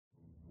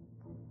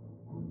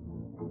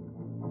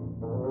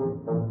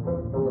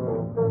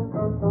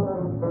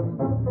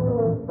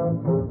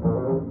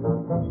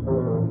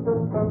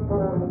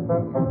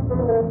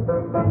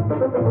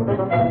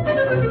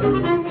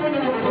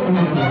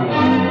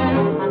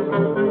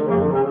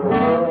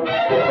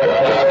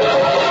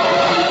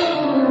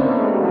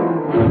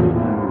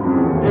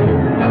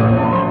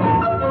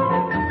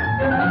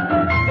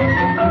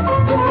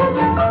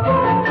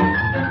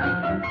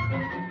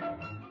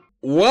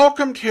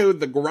welcome to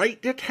the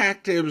Great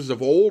Detectives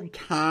of Old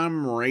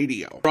Time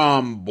Radio.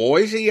 From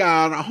Boise,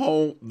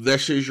 Idaho,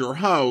 this is your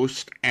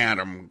host,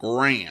 Adam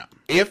Graham.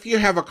 If you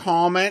have a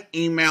comment,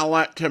 email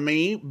it to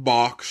me,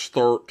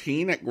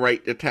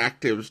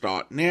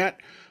 box13@greatdetectives.net.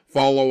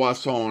 Follow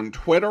us on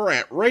Twitter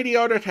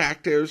 @Radio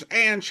Detectives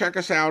and check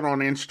us out on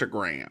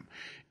Instagram.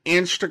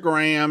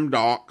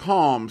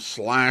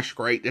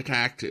 Instagram.com/Great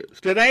Detectives.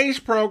 Today's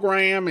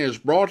program is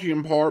brought to you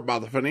in part by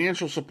the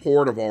financial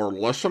support of our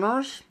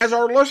listeners as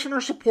our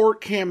listener support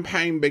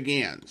campaign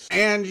begins.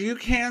 And you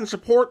can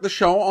support the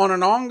show on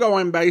an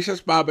ongoing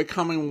basis by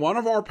becoming one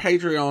of our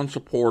Patreon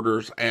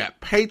supporters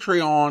at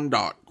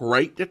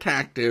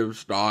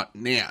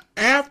patreon.greatdetectives.net.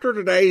 After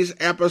today's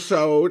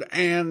episode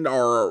and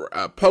our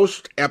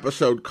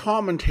post-episode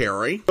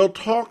commentary, we'll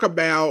talk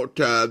about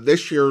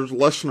this year's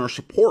listener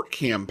support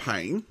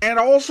campaign. And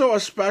also a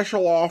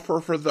special offer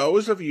for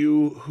those of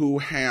you who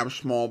have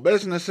small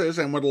businesses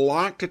and would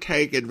like to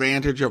take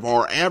advantage of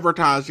our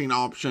advertising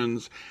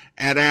options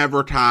at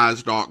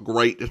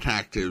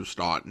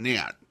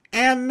advertise.greatdetectives.net.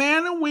 And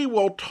then we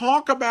will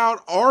talk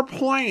about our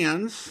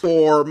plans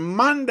for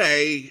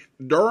Monday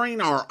during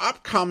our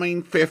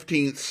upcoming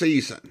 15th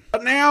season.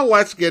 But now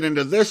let's get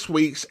into this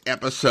week's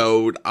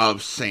episode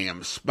of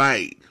Sam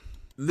Spade.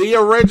 The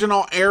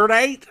original air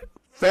date,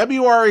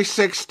 February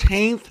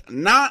 16th,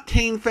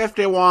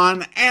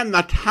 1951, and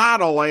the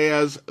title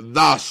is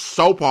The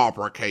Soap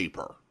Opera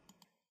Caper.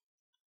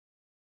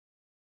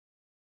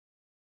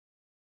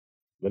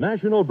 The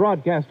National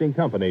Broadcasting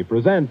Company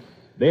presents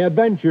The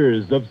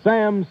Adventures of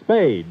Sam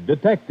Spade,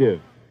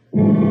 Detective.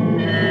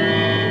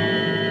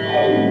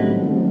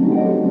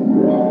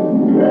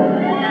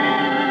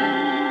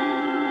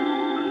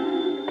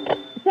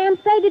 Sam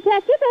Spade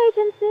Detective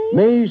Agency.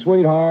 Me,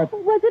 sweetheart.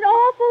 Was it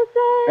awful,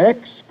 sir?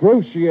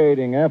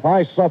 Excruciating, F.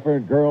 I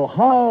suffered, girl.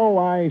 How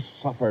I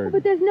suffered.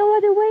 But there's no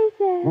other way,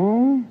 sir.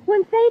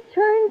 When fate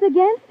turns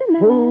against a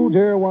man. True,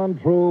 dear one,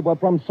 true. But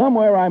from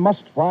somewhere I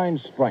must find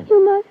strength.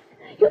 You must.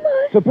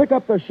 To pick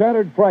up the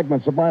shattered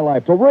fragments of my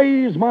life. To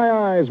raise my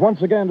eyes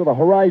once again to the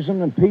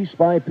horizon and piece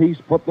by piece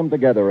put them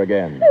together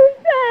again. Sam.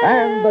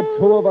 And the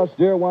two of us,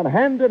 dear one,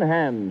 hand in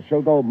hand,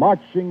 shall go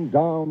marching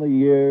down the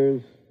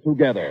years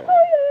together. Oh, yes.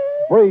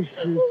 Brace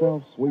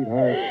yourself,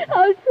 sweetheart.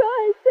 I'll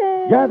try,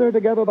 Sam. Gather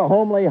together the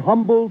homely,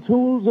 humble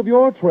tools of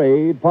your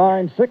trade.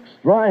 Find 6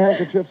 dry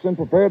handkerchiefs and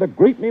prepare to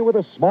greet me with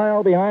a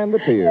smile behind the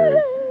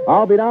tears.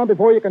 I'll be down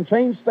before you can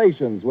change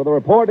stations with a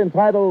report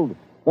entitled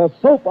The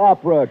Soap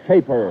Opera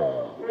Caper.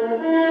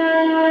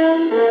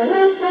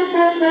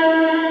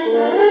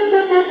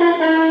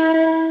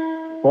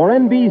 For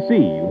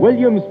NBC,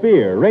 William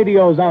Spear,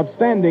 radio's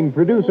outstanding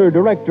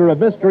producer-director of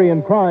mystery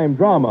and crime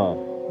drama,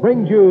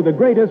 brings you the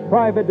greatest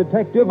private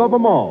detective of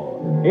them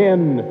all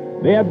in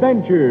The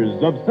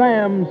Adventures of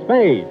Sam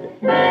Spade.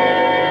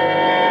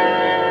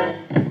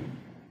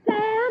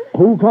 Sam?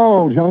 Who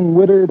called, young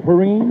widder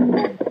Perrine?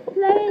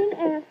 Lane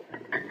F.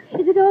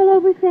 Is it all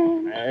over,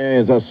 Sam?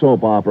 Is a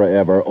soap opera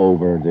ever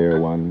over, dear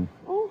one?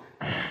 Oh,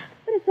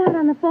 but it's out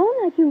on the phone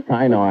like you...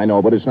 I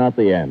know, but it's not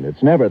the end.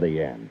 It's never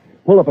the end.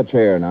 Pull up a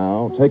chair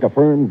now. Take a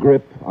firm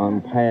grip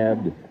on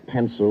pad,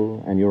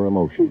 pencil, and your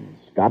emotions.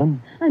 Got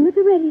 'em? I'm at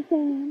the ready,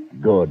 Sam.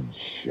 Good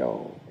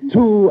show.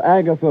 To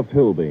Agatha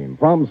Pilbeam,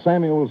 from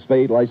Samuel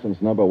Spade,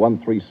 license number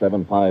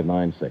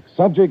 137596.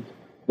 Subject,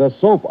 The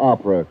Soap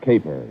Opera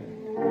Caper.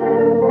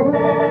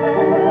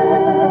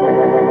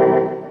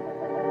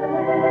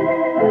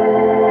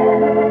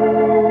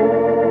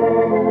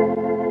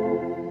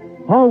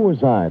 How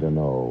was I to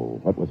know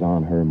what was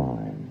on her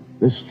mind?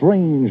 This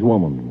strange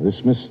woman,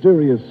 this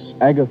mysterious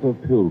Agatha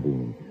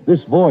Pilbeam,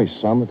 this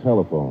voice on the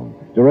telephone,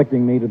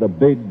 directing me to the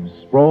big,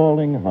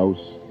 sprawling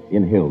house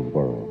in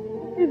Hillsboro.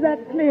 Is that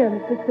clear,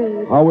 Mr.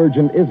 Spade? How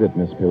urgent is it,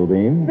 Miss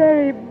Pilbeam?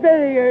 Very,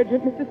 very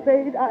urgent, Mr.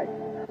 Spade. I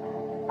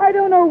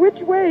don't know which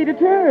way to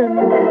turn.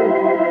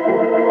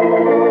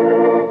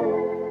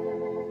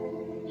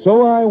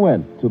 So I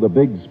went to the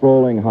big,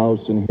 sprawling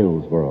house in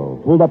Hillsboro,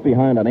 pulled up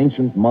behind an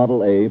ancient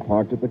Model A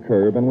parked at the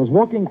curb, and was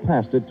walking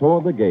past it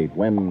toward the gate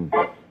when...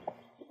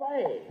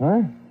 Spade.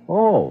 Huh?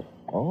 Oh,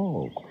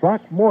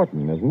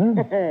 Throckmorton, isn't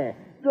it?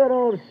 Good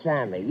old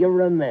Sammy. You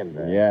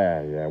remember.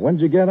 Yeah. When'd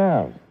you get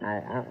out?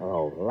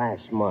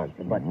 Last month.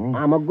 But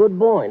I'm a good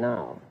boy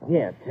now.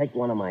 Here, take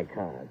one of my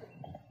cards.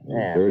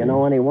 Yeah, if you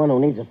know anyone who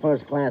needs a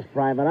first-class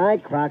private eye,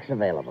 Croc's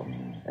available.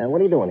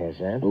 What are you doing here,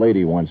 Sam? The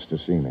lady wants to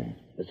see me.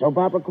 The soap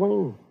opera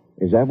queen?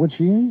 Is that what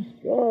she is?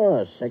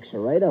 Sure, 6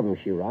 or 8 of them,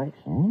 she writes.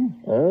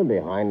 Oh?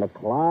 Behind the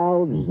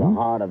Clouds, The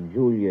Heart of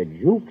Julia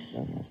Jukes,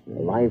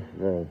 Life,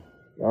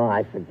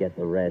 I forget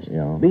the rest.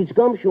 Yeah. Beats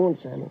gumshoeing,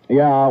 Sammy.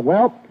 Yeah,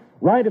 well,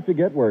 right if you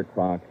get work,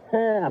 Croc.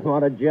 I'm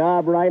on a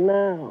job right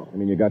now. I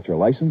mean, you got your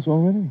license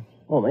already?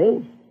 Oh,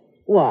 me?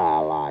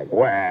 Well,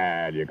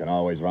 Well, you can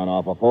always run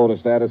off a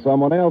photostat of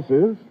someone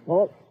else's.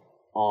 What?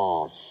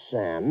 Oh,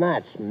 Sam,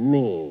 that's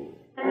mean.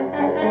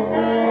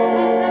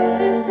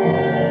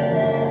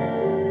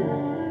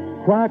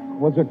 Croc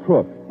was a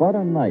crook, but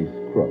a nice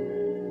crook.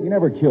 He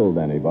never killed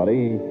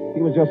anybody.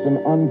 He was just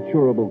an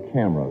uncurable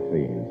camera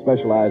fiend,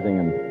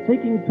 specializing in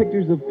taking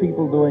pictures of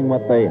people doing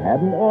what they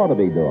hadn't ought to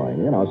be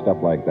doing.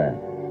 Stuff like that.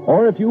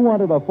 Or if you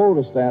wanted a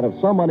photostat of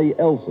somebody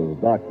else's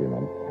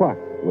document, Croc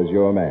was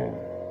your man.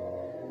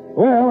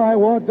 Well, I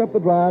walked up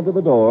the drive to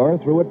the door,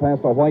 threw it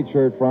past a white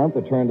shirt front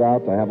that turned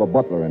out to have a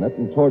butler in it,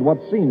 and toward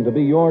what seemed to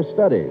be your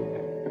study.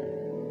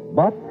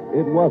 But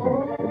it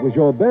wasn't. It was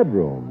your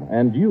bedroom,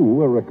 and you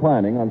were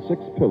reclining on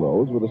 6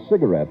 pillows with a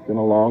cigarette in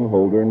a long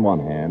holder in one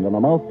hand and a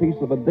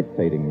mouthpiece of a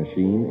dictating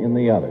machine in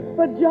the other.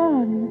 But,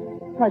 John...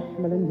 Hush,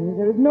 Melinda.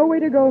 There is no way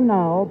to go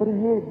now but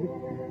ahead.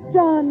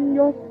 John,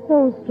 you're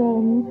so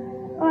strong.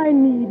 I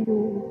need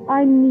you.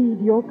 I need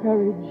your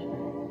courage.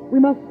 We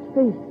must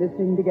face this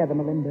thing together,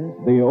 Melinda.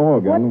 The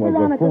organ What was a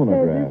Veronica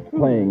phonograph says is true.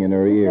 playing in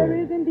her ear.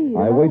 There is indeed.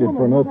 I A waited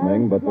for an woman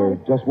opening, has but there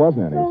life. just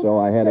wasn't any, Don't so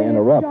I had to say it,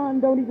 interrupt. John,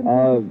 don't even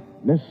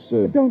Miss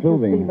But don't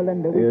Pilbeam. you see,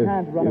 Melinda, we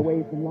can't run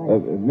away from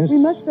life. Miss...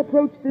 We must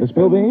approach this Miss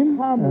Pilbeam? thing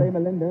calmly,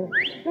 Melinda.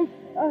 Don't,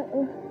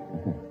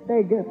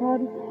 beg your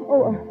pardon.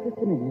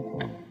 Just a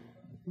minute.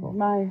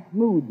 My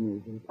mood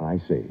music. I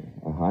see.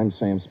 I'm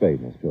Sam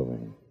Spade, Miss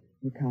Pilbeam.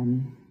 You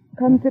come.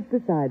 Come sit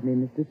beside me,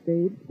 Mr.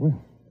 Spade. Well,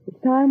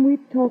 It's time we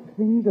talked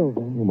things over.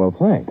 well,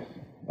 thanks.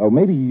 Oh,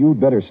 maybe you'd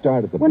better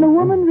start at the When a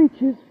beginning. woman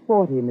reaches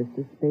 40,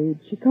 Mr. Spade,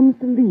 she comes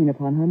to lean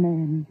upon her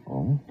man.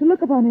 Oh? To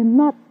look upon him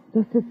not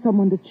just as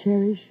someone to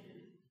cherish,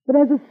 but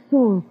as a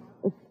source,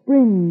 a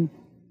spring,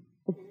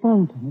 a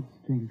fountain of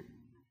strength.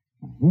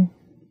 Hmm?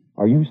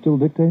 Are you still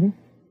dictating?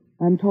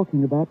 I'm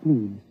talking about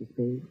me, Mr.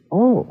 Spade.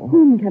 Oh.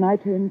 Whom can I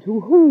turn to?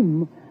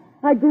 Whom?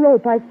 I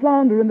grope, I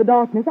flounder in the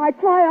darkness. I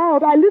cry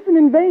out, I listen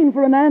in vain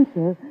for an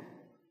answer.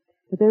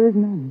 But there is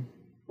none.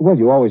 Well,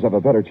 you always have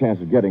a better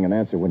chance of getting an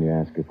answer when you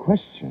ask a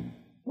question.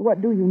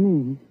 What do you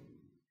mean?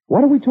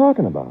 What are we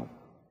talking about?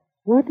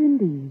 What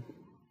indeed?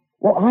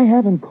 Well, I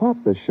haven't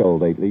caught the show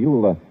lately.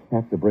 You'll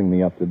have to bring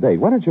me up to date.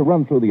 Why don't you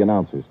run through the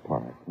announcer's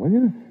part, will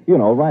you?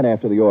 Right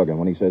after the organ,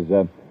 when he says,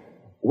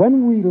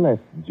 when we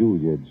left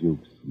Julia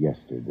Jukes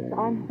yesterday...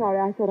 I'm sorry,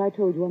 I thought I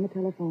told you on the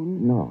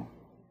telephone. No.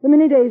 For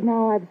many days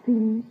now, I've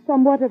seen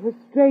somewhat of a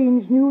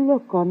strange new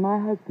look on my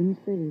husband's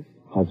face.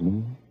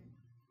 Husband?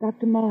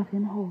 Dr.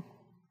 Martin Hawk.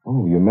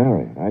 Oh, you're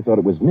married. I thought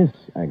it was Miss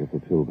Agatha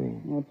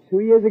Pilbeam. Well, 2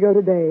 years ago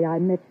today, I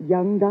met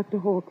young Dr.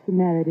 Hawkes and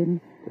married him.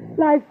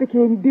 Life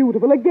became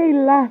beautiful, a gay,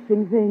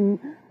 laughing thing,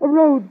 a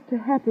road to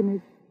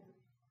happiness.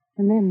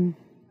 And then...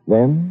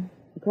 Then?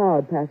 The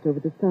cloud passed over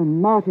the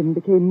sun. Martin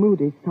became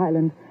moody,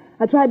 silent.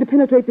 I tried to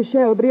penetrate the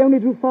shell, but he only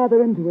drew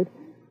farther into it.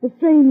 The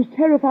strange,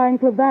 terrifying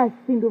crevasse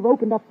seemed to have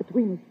opened up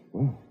between us.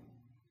 Well.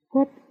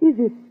 What is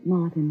it,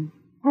 Martin?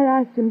 I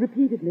asked him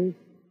repeatedly.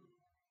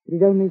 But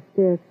he'd only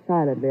stare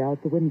silently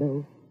out the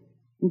window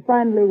and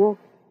finally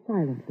walked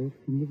silently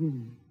from the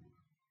room.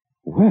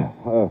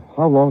 Well,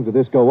 how long did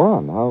this go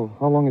on?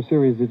 How long a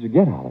series did you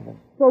get out of it?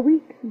 For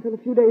weeks, until a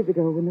few days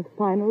ago when the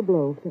final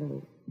blow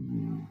fell.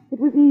 It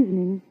was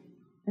evening,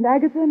 and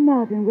Agatha and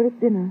Martin were at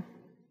dinner.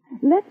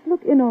 Let's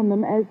look in on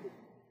them as...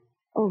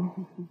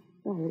 Oh,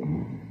 sorry.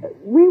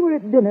 We were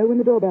at dinner when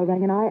the doorbell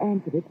rang, and I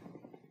answered it.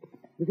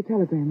 It was a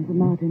telegram from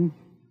Martin.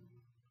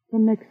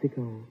 From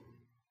Mexico.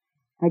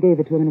 I gave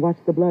it to him and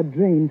watched the blood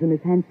drain from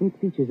his handsome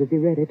features as he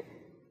read it.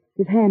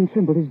 His hand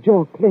trembled, his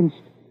jaw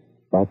clenched.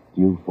 But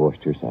you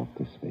forced yourself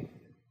to speak.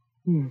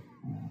 Yes.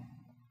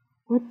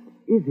 What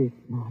is it,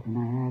 Martin,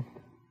 I asked.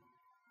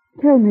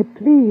 Tell me,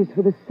 please,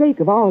 for the sake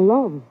of our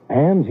love.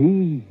 And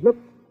he...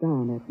 Looked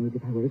down at me as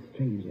if I were a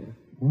stranger.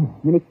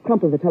 Then he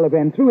crumpled the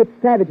telegram, threw it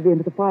savagely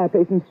into the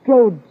fireplace, and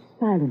strode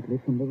silently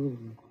from the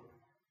room.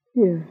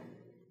 Here,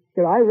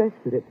 I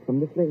rescued it from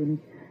the flames.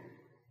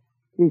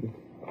 Read it.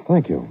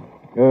 Thank you.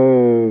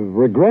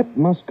 Regret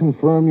must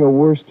confirm your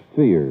worst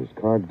fears,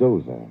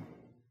 Cardoza.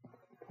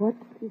 What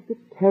is the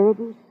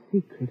terrible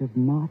secret of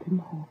Martin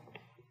Hawk?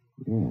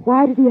 Yes.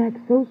 Why did he act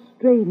so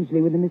strangely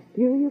when the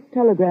mysterious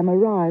telegram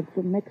arrived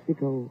from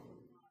Mexico?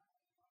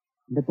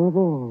 And above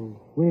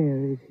all,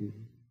 where is he?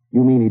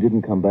 You mean he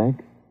didn't come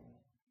back?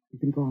 He's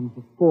been gone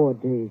for 4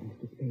 days,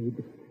 Mr.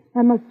 Spade.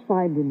 I must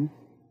find him.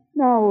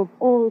 Now, of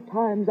all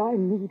times, I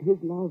need his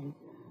love.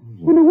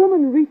 When a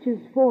woman reaches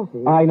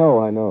 40... I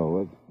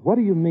know. What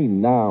do you mean,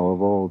 now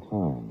of all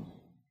times?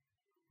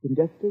 In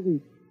just a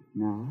week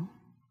now,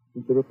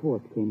 since the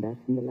report came back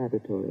from the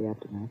laboratory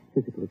after my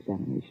physical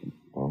examination.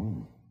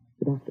 Oh.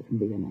 The doctor from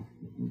Vienna.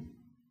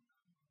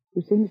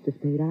 You see, Mr.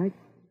 Spade, I,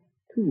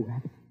 too,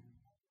 have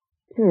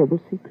a terrible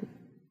secret.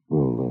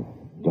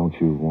 Well, don't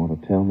you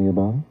want to tell me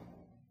about it?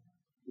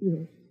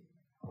 Yes.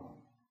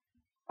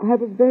 I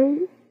have a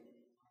very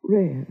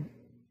rare,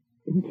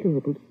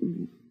 incurable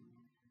disease.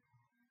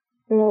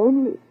 There are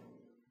only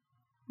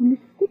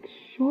 6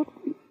 short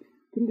weeks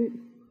to live.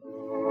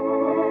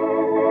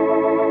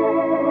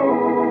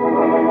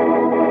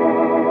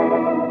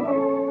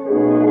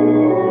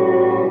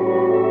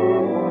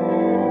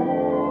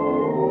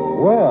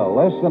 Well,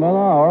 less than an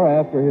hour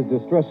after his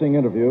distressing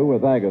interview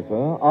with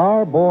Agatha,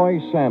 our boy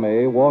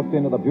Sammy walked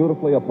into the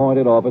beautifully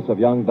appointed office of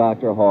young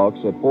Dr. Hawks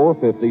at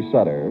 450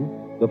 Sutter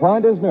to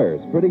find as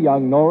nurse pretty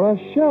young Nora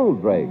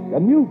Sheldrake, a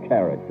new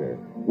character,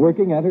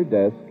 working at her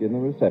desk in the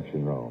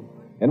reception room.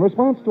 In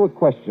response to a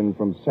question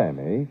from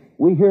Sammy,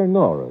 we hear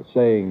Nora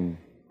saying,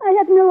 I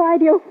have no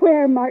idea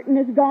where Martin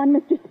has gone,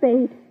 Mr.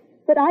 Spade,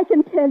 but I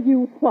can tell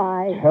you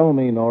why. Tell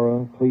me,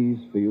 Nora. Please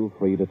feel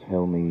free to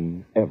tell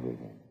me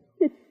everything.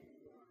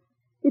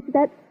 It's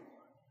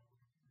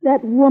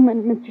that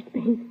woman, Mr.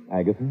 Spade.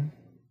 Agatha?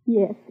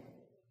 Yes.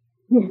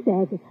 Yes,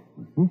 Agatha.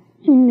 Mm-hmm.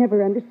 She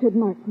never understood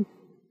Martin.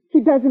 She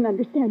doesn't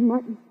understand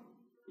Martin.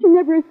 She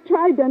never has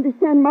tried to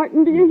understand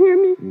Martin. Do you hear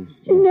me?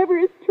 She never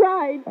has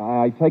tried.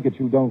 I take it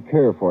you don't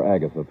care for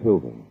Agatha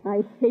Pilgrim.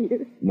 I hate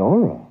her.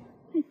 Nora?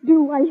 I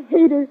do. I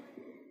hate her.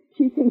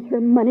 She thinks her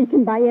money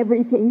can buy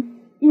everything,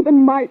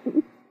 even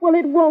Martin. Well,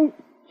 it won't.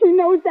 She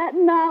knows that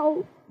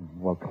now.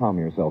 Well, calm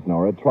yourself,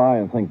 Nora. Try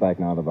and think back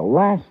now to the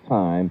last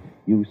time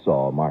you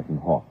saw Martin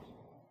Hawks.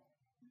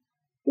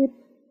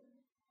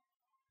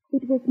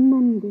 It was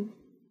Monday.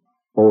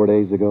 4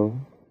 days ago?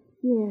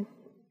 Yes.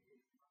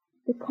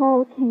 The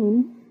call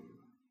came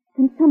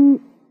from some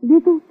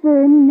legal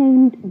firm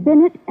named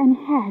Bennett and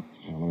Hatch.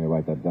 Let me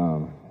write that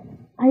down.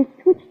 I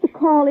switched the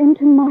call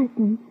into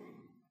Martin.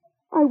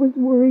 I was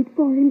worried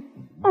for him.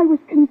 I was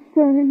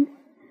concerned.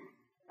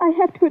 I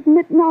have to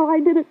admit now I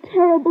did a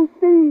terrible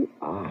thing.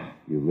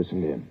 You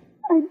listened in.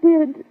 I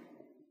did.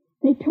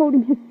 They told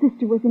him his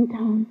sister was in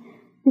town,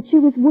 that she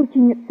was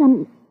working at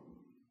some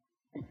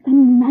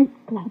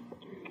nightclub,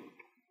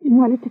 and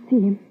wanted to see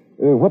him.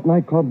 What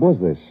nightclub was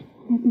this?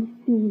 Let me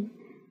see.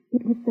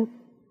 It was the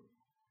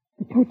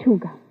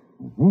Tortuga.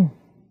 Mm-hmm.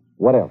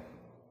 What else?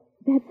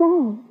 That's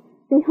all.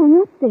 They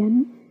hung up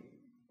then,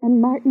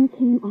 and Martin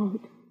came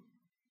out.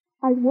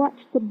 I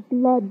watched the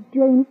blood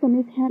drain from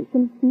his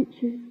handsome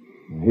features.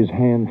 His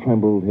hand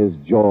trembled, his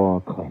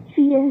jaw clenched.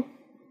 Yes.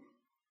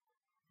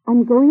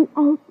 I'm going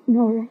out,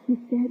 Nora, he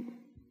said.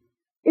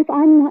 If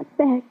I'm not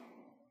back,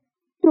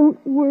 don't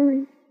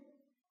worry.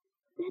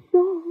 That's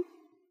all.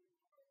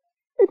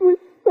 It was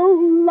so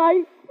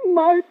like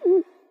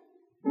Martin.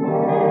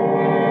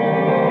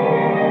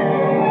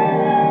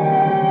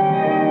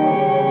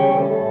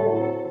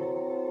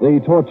 The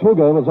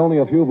Tortuga was only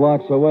a few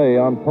blocks away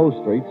on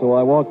Post Street, so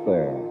I walked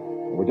there.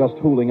 We were just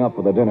tooling up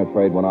for the dinner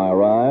trade when I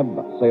arrived,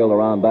 sailed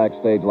around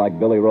backstage like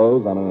Billy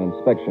Rose on an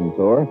inspection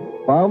tour,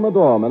 found the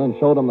doorman and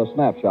showed him the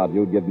snapshot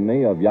you'd given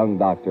me of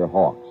young Dr.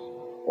 Hawks.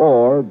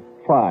 Or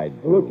tried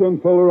to. Look, young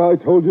feller, I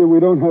told you we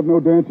don't have no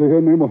dancer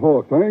here named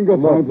Hawks. I ain't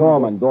got time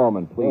Look,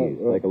 Dorman, please,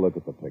 take a look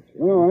at the picture.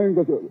 No, I ain't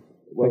got to...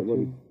 What?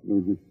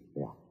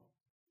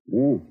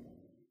 Yeah.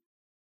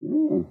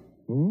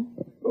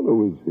 That fellow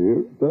was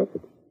here. That.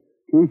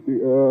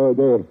 Tuesday,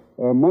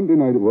 Monday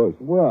night it was.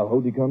 Well,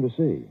 who'd you come to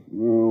see?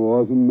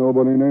 Wasn't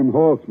nobody named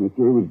Hawks,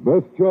 mister. It was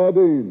Beth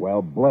Jardine.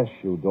 Well, bless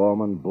you,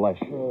 Dorman, bless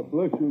you.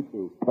 Bless you,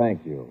 too.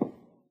 Thank you.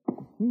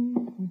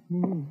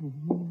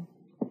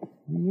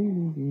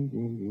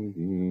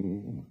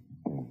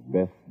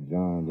 Beth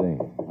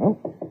Jardine. Huh?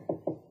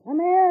 Come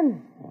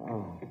in.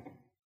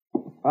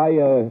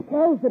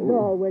 Close the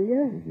door, will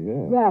you?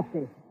 Yeah.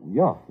 Drafty.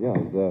 Yeah.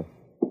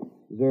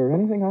 Is there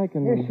anything I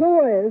can... There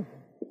sure is.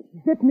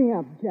 Zip me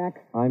up,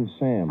 Jack. I'm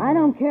Sam. I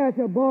don't care if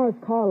you're Boris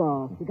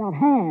Karloff. You got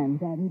hands,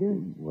 haven't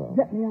you? Well,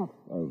 Zip me up.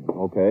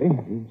 Okay.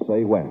 You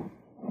say when.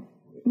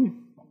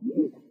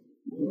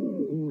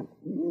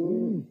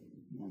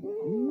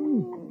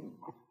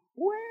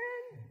 When?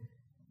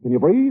 Can you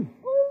breathe?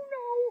 Oh,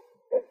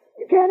 no.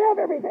 You can't have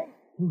everything.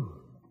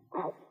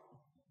 Out.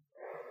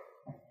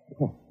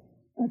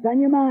 What's on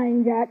your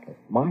mind, Jack?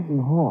 Martin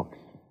Hawks.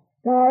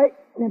 Sorry,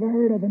 never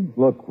heard of him.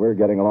 Look, we're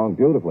getting along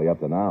beautifully up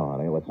to now,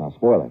 honey. Let's not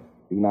spoil it.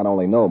 You not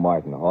only know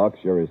Martin Hawks,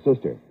 you're his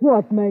sister.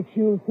 What makes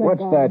you think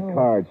What's I that know?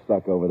 card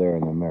stuck over there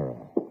in the mirror?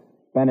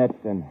 Bennett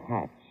and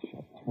Hatch,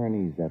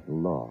 attorneys at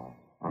law.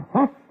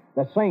 Uh-huh.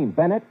 The same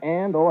Bennett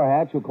and or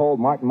Hatch who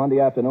called Martin Monday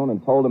afternoon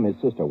and told him his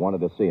sister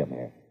wanted to see him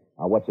here.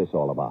 Now, what's this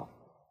all about?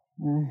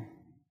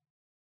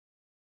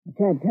 I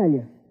can't tell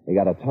you. He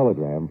got a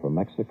telegram from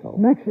Mexico.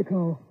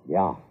 Mexico?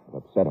 Yeah, it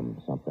upset him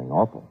something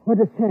awful.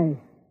 What'd it say?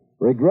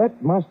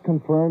 Regret must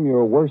confirm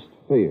your worst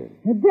fears.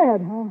 You're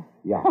dead, huh?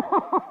 Yeah.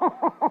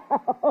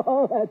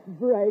 Oh, that's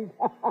great.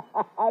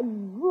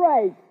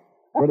 Great.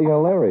 Pretty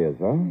hilarious,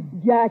 huh?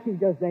 Jack, you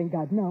just ain't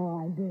got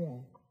no idea.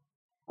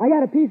 I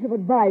got a piece of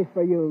advice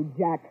for you,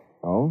 Jack.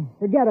 Oh?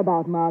 Forget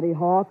about Marty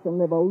Hawks and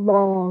live a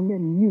long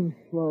and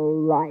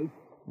useful life.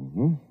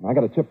 Mm-hmm. I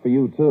got a tip for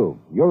you, too.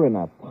 You're in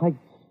a tight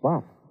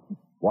spot.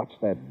 Watch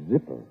that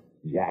zipper,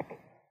 Jack.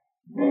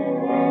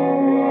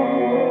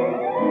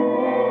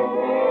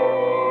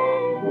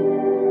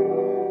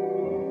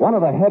 One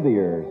of the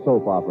heavier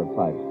soap opera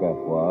types Beth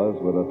was,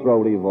 with a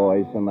throaty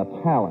voice and the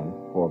talent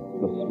for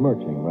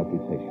besmirching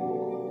reputation.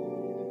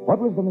 What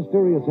was the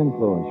mysterious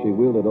influence she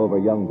wielded over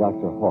young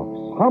Dr.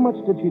 Hawks? How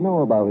much did she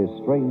know about his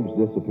strange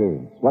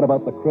disappearance? What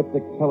about the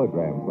cryptic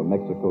telegram from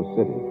Mexico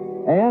City?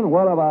 And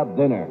what about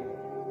dinner?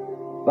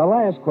 The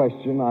last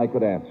question I could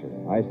answer.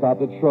 I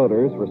stopped at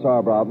Schroeder's for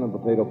sauerbraten and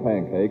potato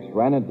pancakes,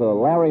 ran into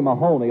Larry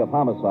Mahoney of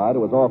Homicide,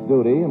 who was off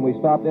duty, and we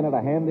stopped in at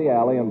a handy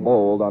alley and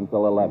bowled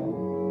until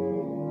 11.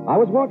 I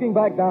was walking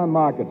back down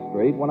Market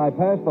Street when I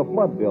passed the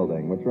Flood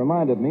Building, which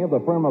reminded me of the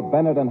firm of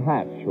Bennett and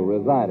Hatch, who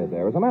resided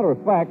there. As a matter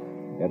of fact,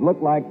 it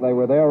looked like they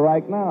were there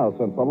right now,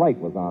 since the light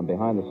was on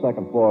behind the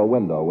second-floor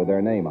window with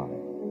their name on it.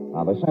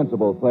 Now, the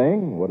sensible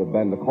thing would have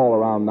been to call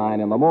around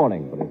 9 in the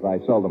morning, but as I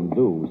seldom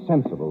do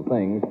sensible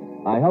things,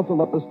 I hustled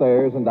up the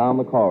stairs and down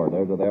the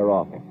corridor to their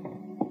office.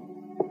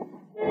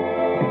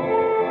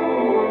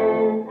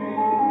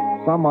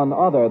 Someone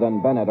other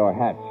than Bennett or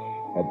Hatch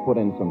had put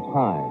in some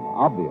time,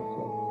 obviously.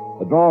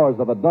 The drawers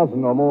of a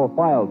dozen or more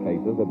file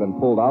cases had been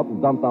pulled out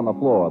and dumped on the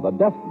floor, the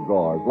desk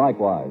drawers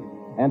likewise.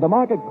 And to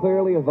mark it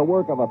clearly as the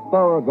work of a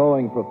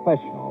thoroughgoing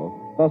professional,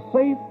 the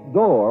safe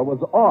door was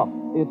off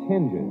its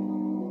hinges.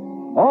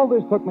 All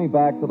this took me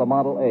back to the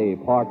Model A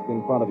parked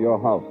in front of your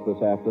house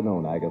this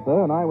afternoon,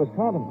 Agatha, and I was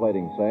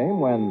contemplating same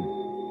when...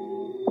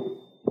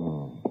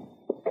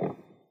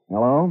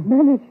 Hello?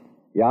 Bennett.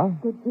 Yeah?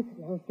 Good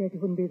sister, I was scared you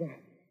wouldn't be there.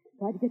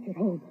 Try to get you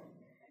home.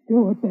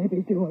 Do it,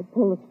 baby, do it.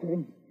 Pull the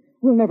string.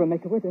 We'll never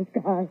make it with this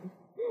guy.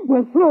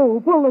 We'll pull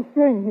the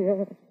string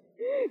here.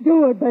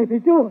 Do it, baby,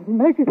 do it.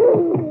 Make it.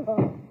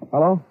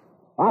 Hello?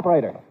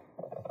 Operator!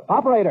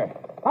 Operator!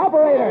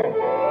 Operator!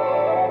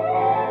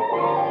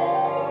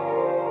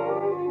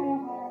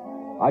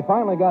 I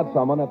finally got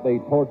someone at the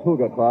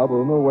Tortuga Club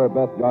who knew where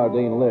Beth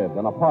Jardine lived,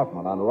 an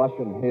apartment on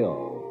Russian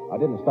Hill. I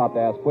didn't stop to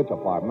ask which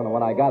apartment, and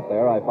when I got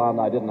there, I found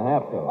I didn't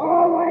have to.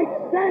 All right,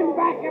 stand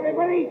back,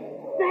 everybody.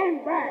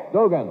 Stand back.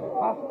 Dugan.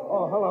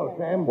 Oh, hello,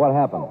 Sam. What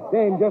happened?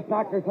 Dame just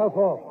knocked herself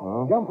off.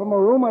 Huh? Jumped from a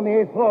room on the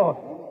 8th floor.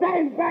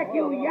 Stand back,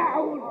 you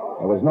yahoos.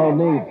 There was no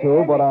need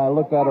to, but I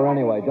looked at her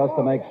anyway, just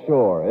to make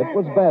sure. It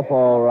was Beth,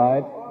 all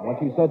right. When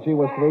she said she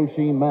was through,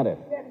 she meant it.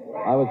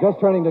 I was just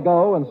turning to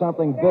go, and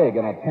something big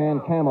in a tan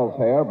camel's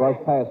hair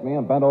brushed past me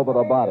and bent over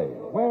the body.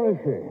 Where is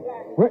she?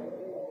 Where?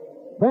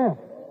 Beth.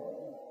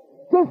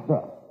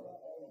 Sister.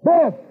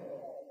 Beth.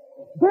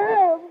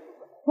 Beth.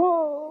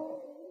 Oh.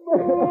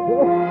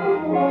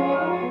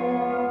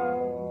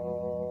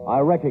 I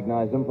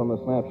recognized him from the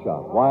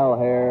snapshot.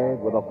 Wild-haired,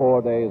 with a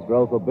 4 days'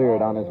 growth of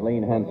beard on his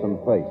lean, handsome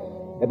face.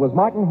 It was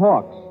Martin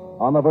Hawks,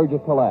 on the verge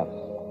of collapse.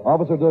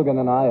 Officer Dugan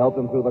and I helped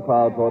him through the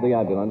crowd toward the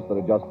ambulance that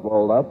had just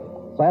rolled up,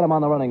 sat him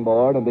on the running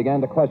board, and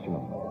began to question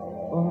him.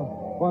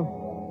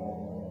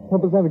 What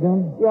was that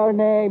again? Your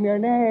name.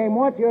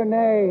 What's your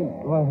name?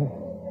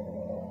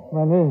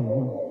 My name.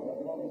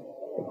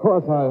 Of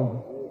course,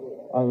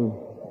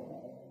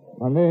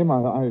 my name, I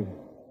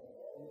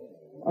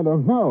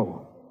don't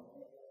know.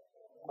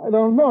 I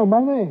don't know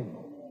my name.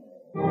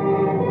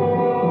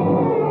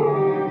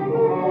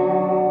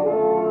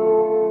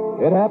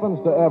 It happens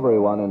to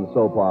everyone in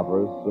soap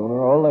operas, sooner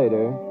or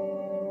later.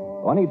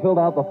 When he filled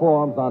out the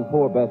forms on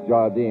poor Beth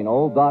Jardine,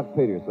 old Doc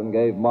Peterson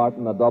gave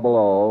Martin a double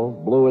O,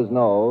 blew his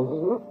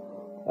nose,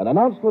 and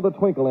announced with a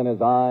twinkle in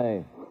his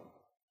eye,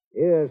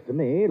 Appears to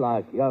me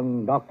like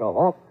young Dr.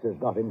 Hawks has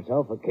got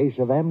himself a case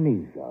of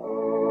amnesia.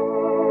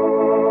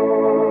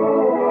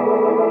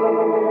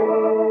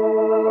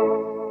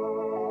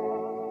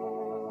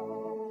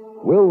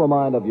 Will the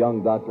mind of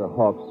young Dr.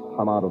 Hawks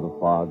come out of the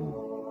fog?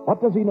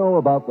 What does he know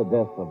about the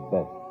death of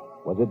Beth?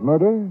 Was it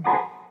murder?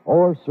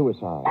 Or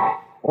suicide?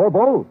 Or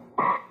both?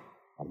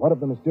 And what of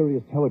the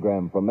mysterious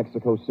telegram from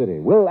Mexico City?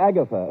 Will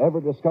Agatha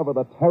ever discover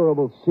the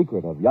terrible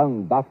secret of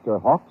young Dr.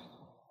 Hawks?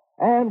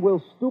 And will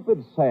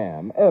stupid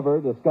Sam ever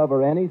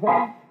discover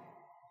anything?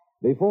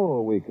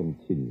 Before we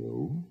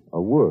continue,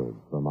 a word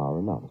from our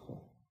announcer.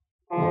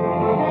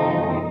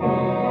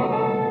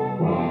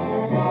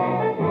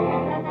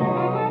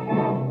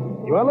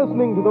 You are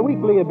listening to the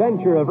weekly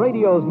adventure of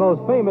radio's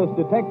most famous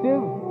detective,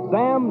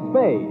 Sam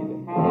Spade.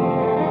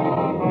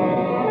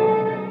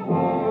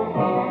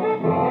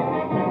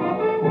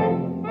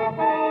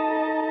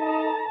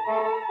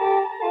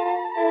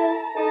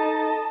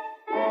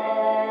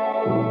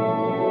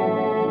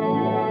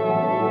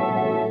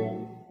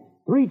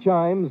 Three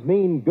chimes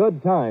mean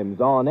good times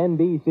on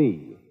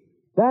NBC.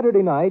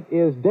 Saturday night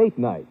is date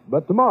night,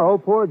 but tomorrow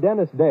poor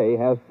Dennis Day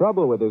has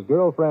trouble with his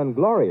girlfriend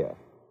Gloria.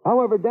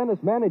 However,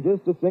 Dennis manages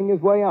to sing his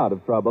way out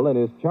of trouble in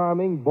his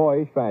charming,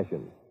 boyish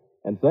fashion.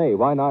 And say,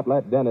 why not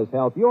let Dennis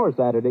help your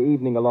Saturday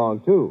evening along,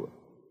 too?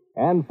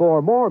 And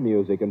for more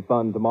music and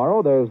fun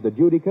tomorrow, there's the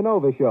Judy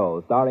Canova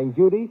Show, starring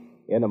Judy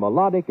in a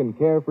melodic and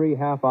carefree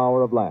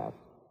half-hour of laughs.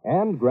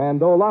 And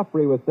Grand Ole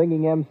Opry with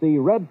singing MC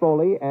Red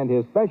Foley and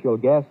his special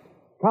guest,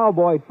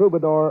 cowboy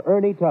troubadour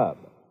Ernie Tubb.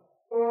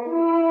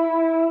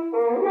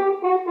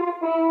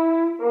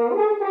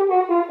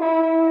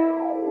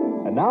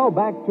 And now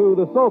back to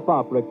the soap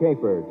opera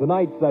caper,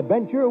 tonight's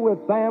adventure with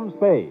Sam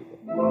Spade.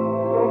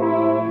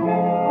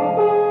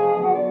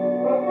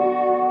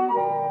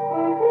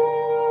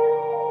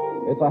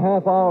 It's a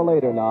half hour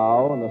later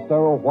now, in the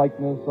sterile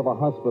whiteness of a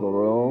hospital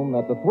room,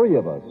 that the three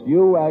of us,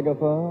 you,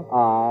 Agatha,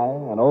 I,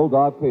 and old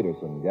Doc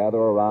Peterson, gather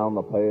around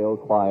the pale,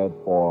 quiet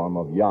form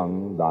of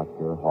young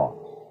Dr.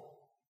 Hawks.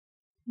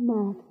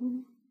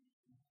 Martin,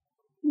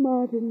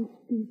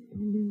 speak to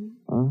me.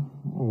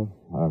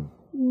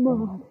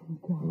 Martin,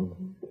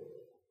 darling.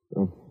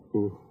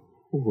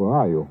 Who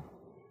are you?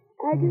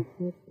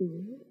 Agatha,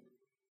 dear.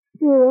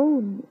 Your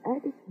own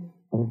Agatha.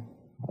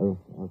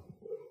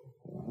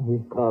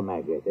 Come,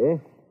 Agatha.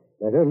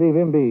 Better leave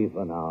him be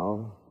for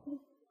now.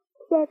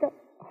 Jack,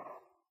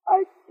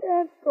 I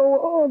can't go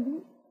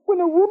on when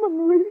a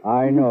woman reads.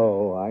 I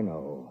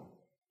know.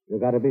 You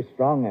gotta be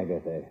strong,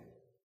 Agatha.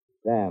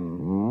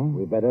 Sam,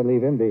 we better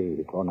leave him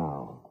be for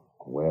now.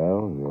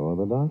 Well, you're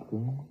the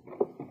doctor.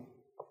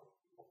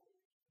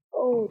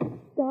 Oh,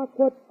 Doc,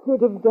 what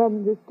could have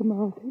done this to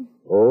Martin?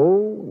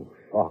 Oh,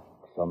 shock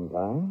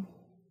sometimes.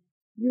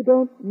 You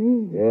don't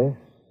mean Yes,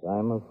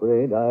 I'm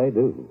afraid I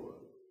do.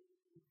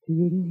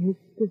 seeing his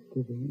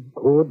sister then?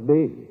 Could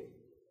be.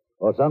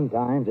 Or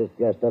sometimes it's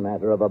just a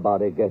matter of a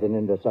body getting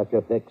into such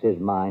a fix his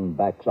mind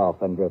backs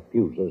off and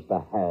refuses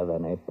to have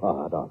any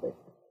part of it.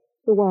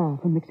 The wire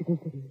from Mexico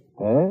City.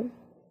 Eh?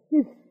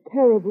 His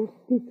terrible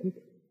secret.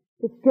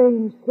 The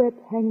strange threat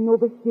hanging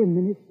over him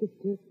and his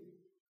sister.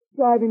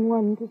 Driving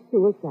one to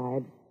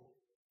suicide.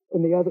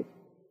 And the other...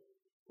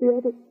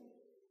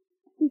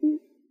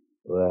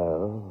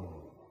 Well...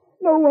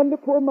 No wonder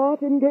poor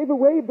Martin gave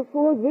away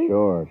before this.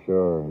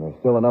 Sure. And there's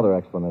still another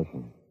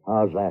explanation.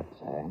 How's that,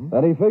 Sam?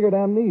 That he figured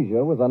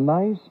amnesia was a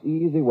nice,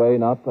 easy way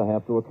not to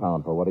have to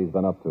account for what he's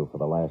been up to for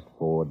the last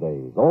 4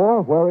 days.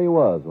 Or where he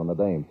was when the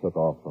dame took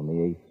off from the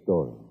 8th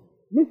story.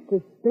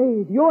 Mr.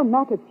 Spade, you're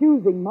not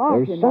accusing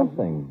Martin. There's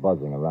something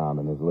buzzing around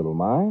in his little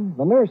mind.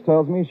 The nurse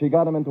tells me she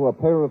got him into a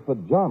pair of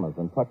pajamas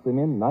and tucked him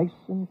in nice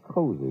and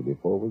cozy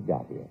before we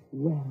got here.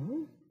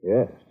 Well?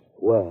 Yes.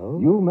 Well?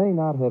 You may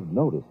not have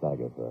noticed,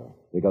 Agatha,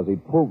 because he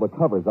pulled the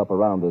covers up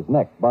around his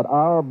neck, but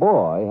our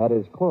boy had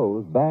his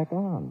clothes back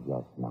on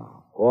just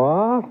now.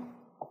 What?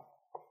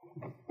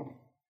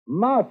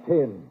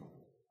 Martin!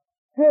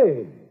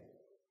 Hey!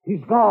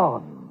 He's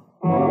gone.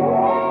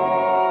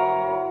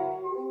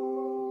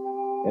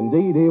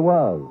 Indeed, he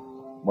was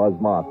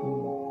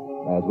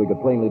Martin, as we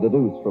could plainly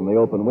deduce from the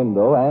open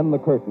window and the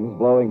curtains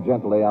blowing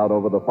gently out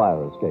over the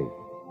fire escape.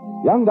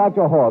 Young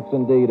Dr. Hawks,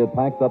 indeed, had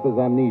packed up his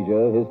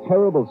amnesia, his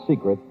terrible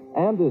secret,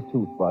 and his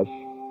toothbrush,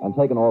 and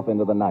taken off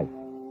into the night.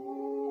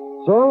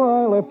 So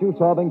I left you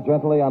sobbing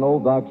gently on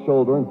old Doc's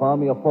shoulder and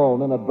found me a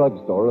phone in a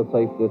drugstore a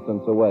safe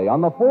distance away.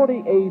 On the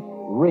 48th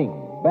ring,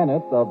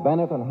 Bennett of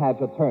Bennett and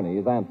Hatch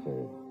attorneys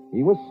answered.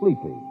 He was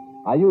sleepy.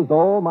 I used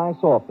all my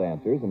soft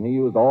answers, and he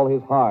used all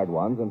his hard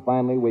ones, and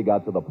finally we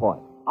got to the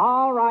point.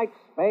 All right,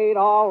 Spade,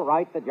 all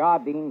right. The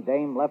Jardine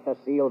dame left a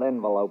sealed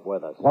envelope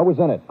with us. What was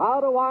in it?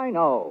 How do I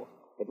know?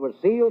 It was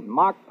sealed,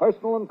 marked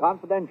personal and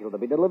confidential, to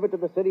be delivered to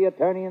the city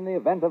attorney in the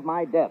event of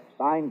my death.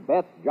 Signed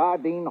Beth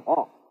Jardine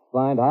Hawks.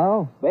 Signed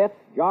how? Beth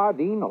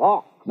Jardine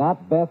Hawks.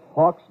 Not Beth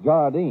Hawks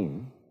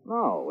Jardine.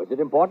 No. Is it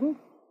important?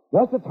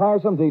 Just a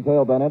tiresome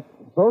detail, Bennett.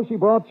 So she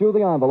brought you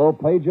the envelope,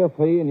 paid your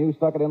fee, and you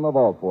stuck it in the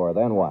vault for her.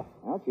 Then what?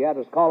 Well, she had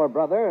us call her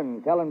brother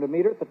and tell him to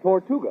meet her at the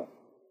Tortuga.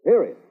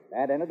 Period.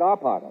 That ended our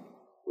part of it.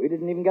 We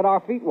didn't even get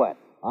our feet wet.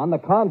 On the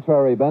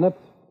contrary, Bennett,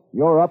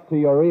 you're up to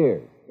your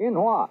ears. In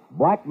what?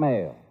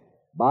 Blackmail.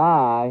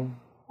 Bye.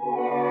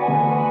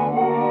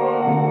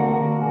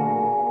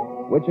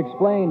 Which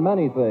explained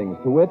many things.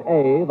 To wit,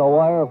 A, the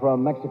wire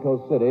from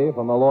Mexico City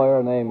from a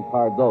lawyer named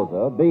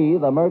Cardoza. B,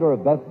 the murder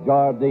of Beth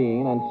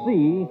Jardine. And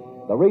C,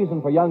 the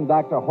reason for young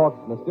Dr.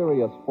 Hawks'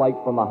 mysterious flight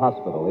from the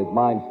hospital, his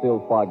mind still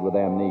fogged with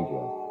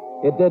amnesia.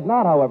 It did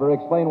not, however,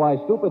 explain why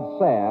stupid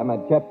Sam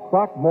had kept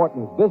Croc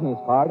Morton's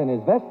business card in his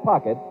vest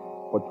pocket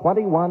for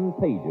 21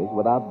 pages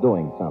without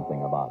doing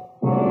something about it.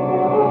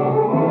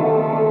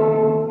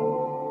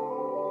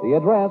 The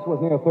address was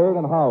near 3rd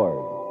and Howard,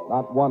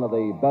 not one of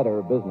the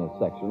better business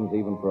sections,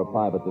 even for a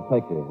private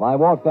detective. I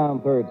walked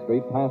down 3rd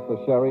Street past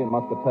the sherry and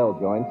muscatel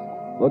joints,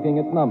 looking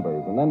at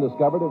numbers, and then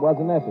discovered it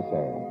wasn't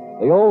necessary.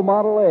 The old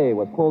Model A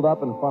was pulled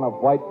up in front of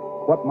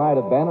what might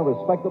have been a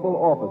respectable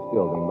office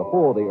building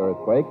before the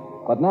earthquake,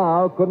 but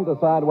now couldn't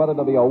decide whether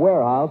to be a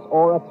warehouse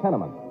or a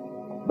tenement.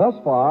 Thus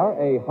far,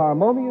 a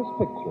harmonious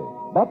picture.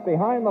 But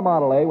behind the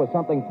Model A was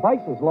something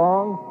twice as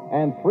long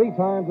and 3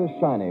 times as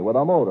shiny, with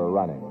a motor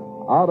running.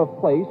 Out of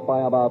place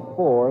by about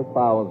 $4,000.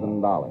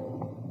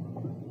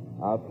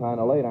 Out kind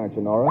of late, aren't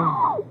you, Nora?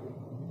 Oh,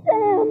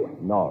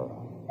 Sam! Nora.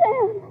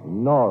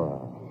 Sam! Nora.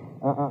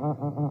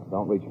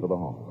 Don't reach for the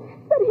horn.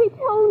 But he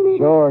told me...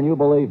 Sure, and you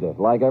believed it,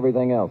 like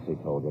everything else he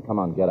told you. Come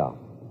on, get out.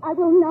 I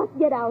will not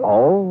get out.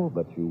 Oh,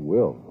 but you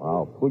will.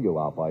 I'll pull you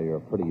out by your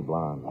pretty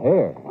blonde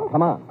hair. Now,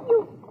 come on.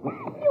 You...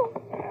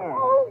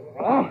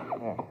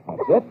 There.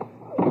 That's it.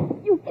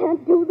 You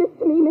can't do this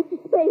to me, Mr.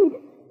 Spade.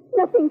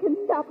 Nothing can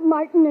stop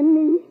Martin and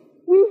me.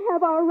 We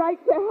have our right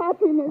to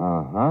happiness.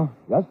 Uh-huh.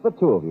 Just the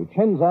two of you.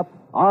 Chins up,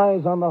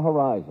 eyes on the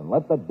horizon.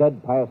 Let the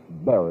dead past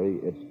bury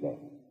its dead.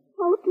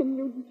 How can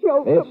you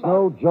joke It's about...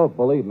 no joke,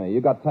 believe me.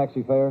 You got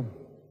taxi fare?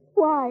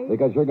 Why?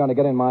 Because you're going to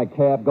get in my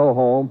cab, go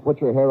home, put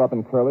your hair up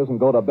in curlers, and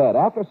go to bed.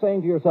 After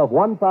saying to yourself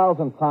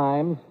 1,000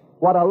 times,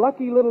 what a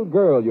lucky little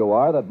girl you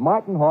are that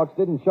Martin Hawks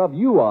didn't shove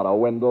you out a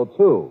window,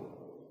 too.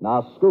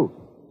 Now, scoot.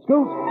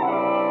 Scoot!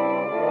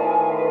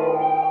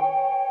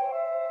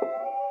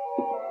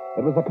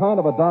 It was a kind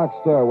of a dark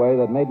stairway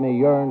that made me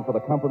yearn for the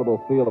comfortable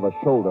feel of a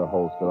shoulder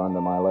holster under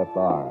my left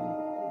arm.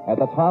 At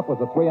the top was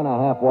a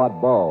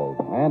 3.5-watt bulb,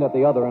 and at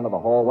the other end of the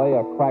hallway,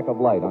 a crack of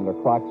light under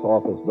Croc's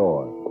office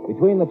door.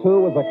 Between the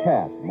two was a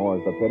cat,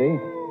 more's the pity.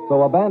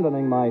 So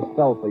abandoning my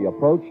stealthy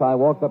approach, I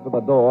walked up to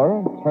the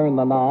door, turned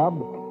the knob,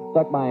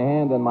 stuck my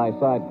hand in my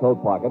side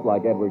coat pocket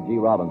like Edward G.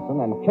 Robinson,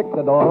 and kicked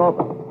the door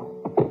open.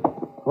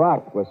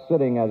 Croc was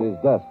sitting at his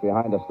desk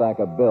behind a stack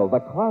of bills.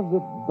 The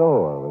closet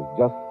door was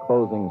just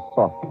closing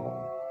softly.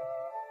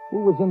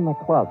 Who was in the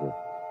closet?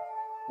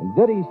 And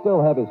did he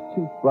still have his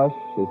toothbrush,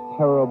 his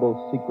terrible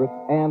secret,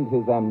 and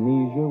his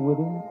amnesia with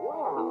him?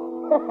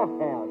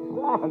 Wow.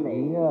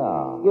 Sonny.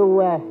 Yeah.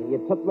 You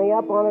took me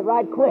up on it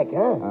right quick,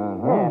 huh?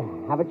 Uh-huh. Yeah,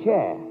 have a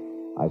chair.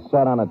 I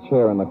sat on a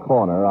chair in the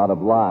corner out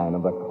of line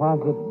of the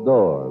closet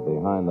door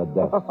behind the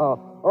desk.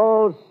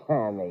 Oh,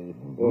 Sammy.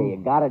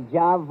 You got a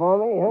job for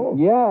me, huh?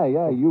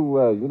 Yeah.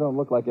 You don't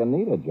look like you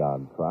need a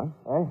job, Croc.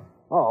 Huh?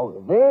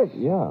 Oh, this?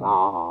 Yeah.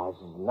 Oh,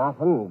 this is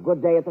nothing.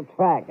 Good day at the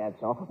track, that's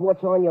all.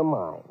 What's on your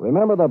mind?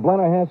 Remember the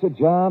Blennerhassett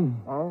job?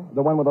 Huh?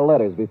 The one with the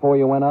letters before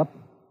you went up?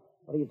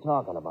 What are you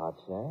talking about,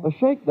 sir? The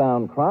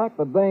shakedown, Croc.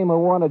 The dame who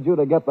wanted you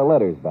to get the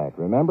letters back.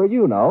 Remember?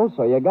 You know,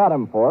 so you got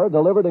them for her,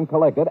 delivered and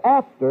collected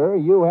after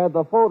you had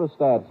the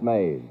photostats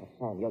made.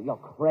 Sam, you're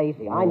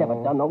crazy. I never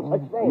done no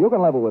such thing. You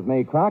can level with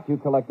me, Croc. You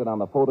collected on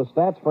the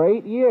photostats for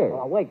 8 years.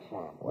 Oh, wait,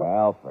 Sam.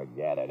 Well,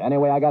 forget it.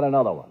 Anyway, I got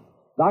another one.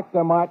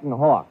 Dr. Martin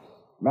Hawks,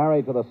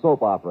 married to the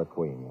soap opera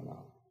queen, you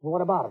know.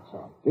 What about it,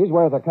 Sam? She's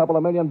worth a couple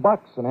of $1 million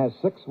and has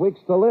 6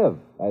 weeks to live.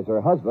 As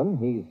her husband,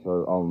 he's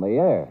her only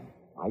heir.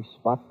 Nice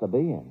spot to be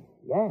in.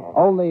 Yeah.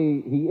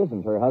 Only he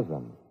isn't her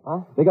husband.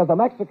 Huh? Because the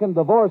Mexican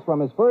divorce from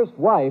his first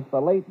wife, the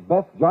late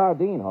Beth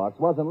Jardine Hawks,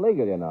 wasn't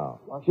legal, you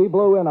know. What? She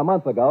blew in a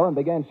month ago and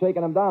began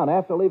shaking him down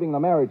after leaving the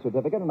marriage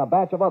certificate and a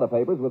batch of other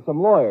papers with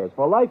some lawyers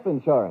for life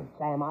insurance.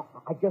 Sam, I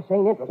just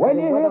ain't interested When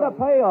in you hear whether-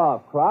 the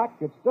payoff, Croc,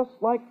 it's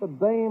just like the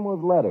dame with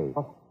letters.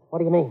 Oh, what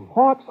do you mean?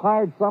 Hawks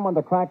hired someone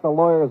to crack the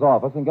lawyer's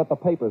office and get the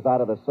papers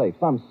out of the safe.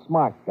 Some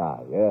smart guy.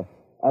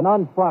 An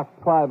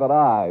unfrocked private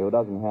eye who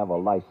doesn't have a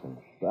license.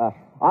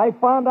 I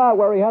found out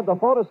where he had the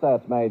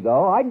photostats made,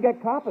 though. I can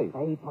get copies.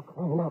 Hey, for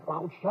crying out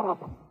loud, shut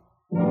up.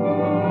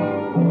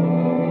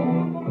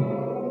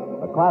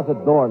 The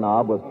closet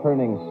doorknob was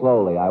turning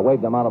slowly. I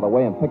waved him out of the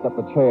way and picked up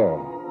the chair.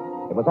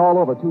 It was all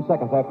over 2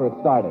 seconds after it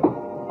started.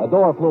 The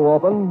door flew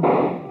open.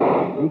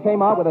 He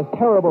came out with his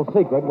terrible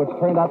secret, which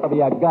turned out to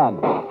be a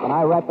gun. And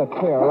I wrapped the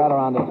chair right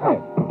around his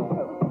head.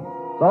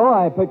 So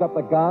I picked up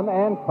the gun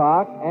and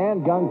Croc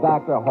and young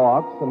Dr.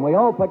 Hawks, and we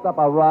all picked up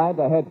a ride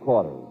to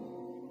headquarters.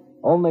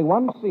 Only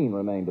one scene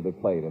remained to be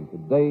played in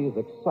today's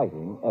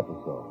exciting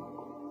episode.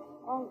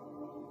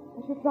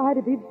 I should try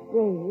to be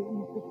brave,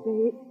 Mr.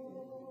 Spade.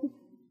 It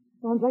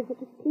sounds like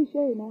such a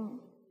cliche now.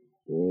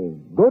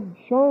 Good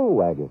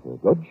show, Agatha.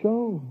 Good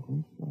show.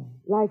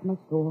 Life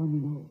must go on,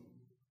 you know.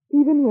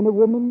 Even when a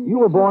woman... You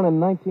were born in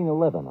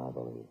 1911, I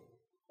believe.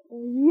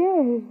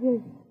 Yes.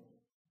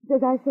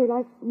 As I say,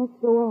 life must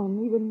go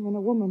on, even when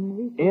a woman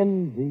reaches...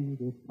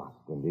 Indeed it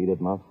must. Indeed it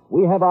must.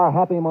 We have our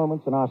happy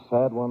moments and our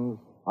sad ones,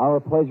 our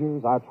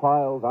pleasures, our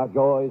trials, our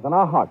joys, and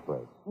our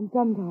heartbreaks. And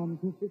sometimes,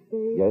 Mr.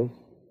 Spade... Yes?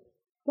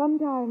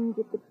 Sometimes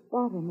at the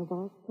bottom of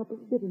our cup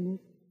of bitterness,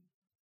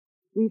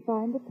 we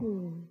find a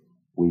pearl.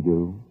 We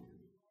do?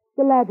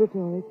 The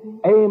laboratory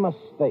test. A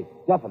mistake,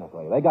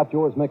 definitely. They got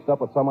yours mixed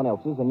up with someone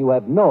else's, and you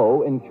have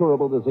no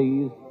incurable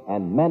disease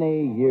and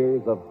many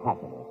years of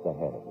happiness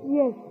ahead of you.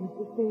 Yes,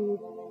 Mr. Spade.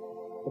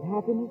 But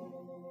happiness?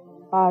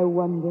 I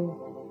wonder.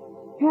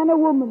 Can a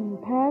woman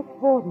past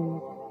 40,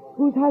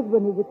 whose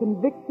husband is a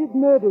convicted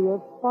murderer,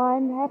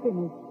 find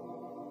happiness?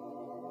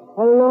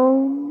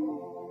 Alone?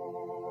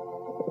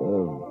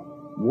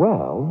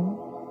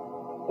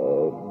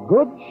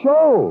 Good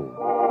show.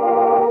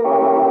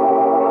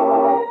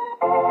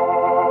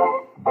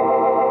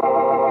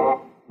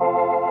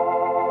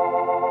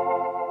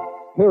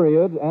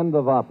 Period. End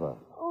of opera.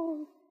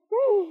 Oh,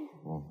 say.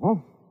 Uh-huh.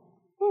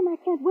 Sam, I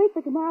can't wait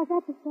for tomorrow's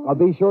episode. I'll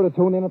be sure to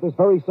tune in at this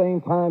very same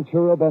time,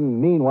 Cherub,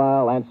 and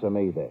meanwhile, answer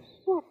me this.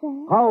 What,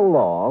 Sam? How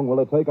long will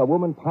it take a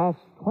woman past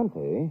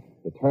 20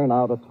 to turn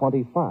out a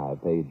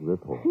 25-page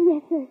report?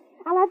 Yes, sir.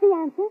 I'll have the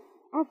answer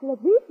after a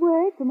brief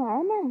word from our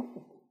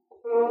announcer.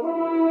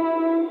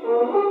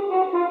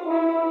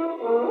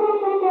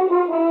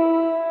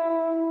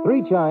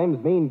 Three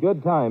chimes mean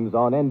good times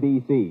on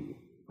NBC.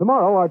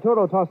 Tomorrow,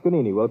 Arturo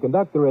Toscanini will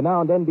conduct the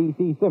renowned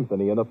NBC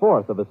Symphony in the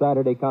fourth of the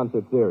Saturday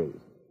concert series.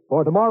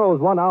 For tomorrow's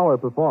one-hour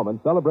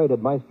performance,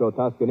 celebrated Maestro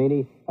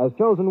Toscanini has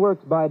chosen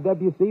works by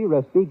Debussy,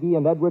 Respighi,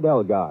 and Edward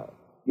Elgar.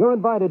 You're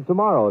invited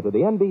tomorrow to the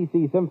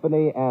NBC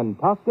Symphony and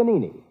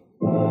Toscanini.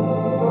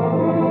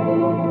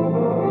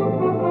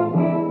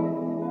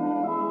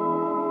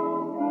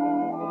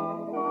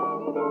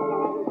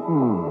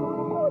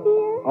 Oh,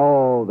 dear.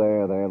 Oh,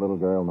 there, little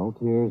girl. No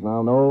tears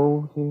now,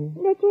 no tears.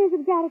 They're tears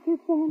of gratitude,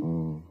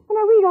 Sam. When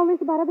I read all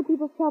this about other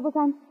people's troubles,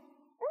 I'm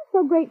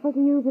so grateful to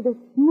you for the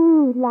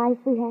smooth life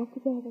we have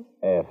together.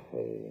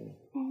 Effie.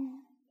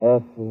 Sam.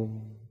 Effie.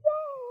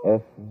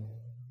 Effie.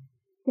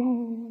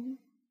 Sam.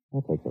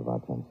 That takes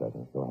about 10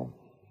 seconds. Go ahead.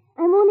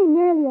 I'm only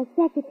merely a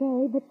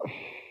secretary, but...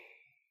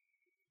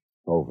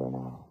 Over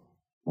now.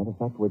 Matter of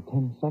fact, we're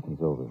 10 seconds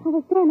over. Oh,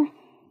 but Sam,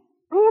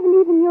 I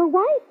haven't even your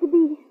wife to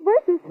be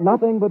versus.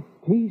 Nothing but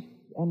peace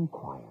and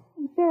quiet.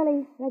 And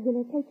fairly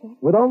regular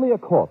paycheck. With only a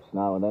corpse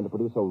now and then to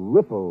produce a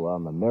ripple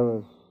on the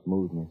mirror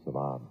smoothness of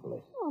our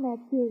bliss. Oh,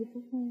 that's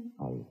beautiful, Sam.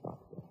 I thought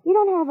so. You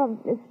don't have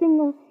a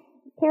single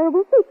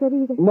terrible secret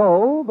either.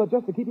 No, but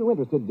just to keep you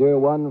interested, dear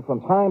one,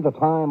 from time to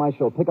time I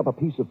shall pick up a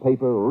piece of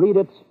paper, read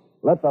it,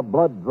 let the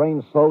blood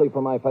drain slowly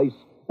from my face,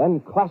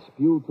 then clasp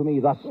you to me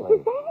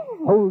thusly,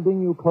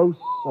 holding you close,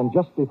 and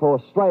just before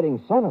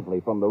striding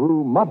silently from the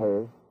room,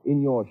 mutter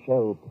in your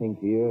shell-pink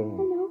ear.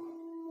 Hello.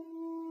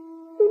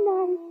 Good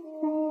night,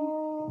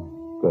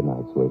 Sam. Good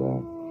night,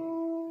 sweetheart.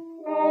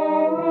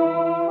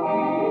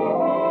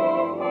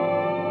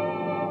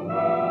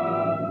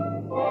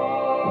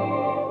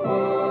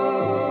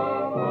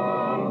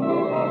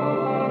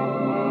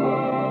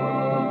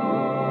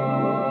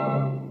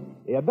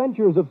 The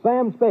Adventures of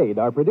Sam Spade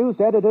are produced,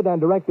 edited,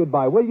 and directed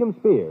by William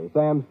Spear.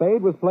 Sam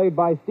Spade was played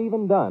by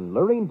Stephen Dunn.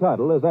 Lurene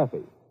Tuttle as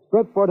Effie.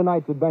 Script for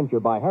tonight's adventure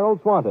by Harold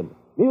Swanton.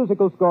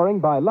 Musical scoring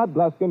by Lud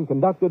Gluskin,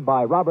 conducted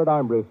by Robert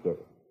Armbruster.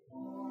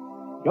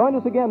 Join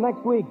us again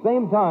next week,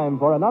 same time,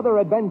 for another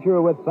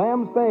adventure with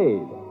Sam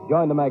Spade.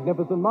 Join the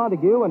magnificent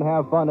Montague and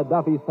have fun at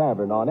Duffy's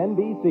Tavern on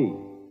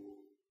NBC.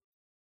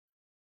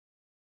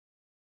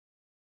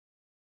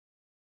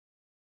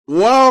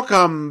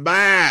 Welcome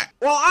back.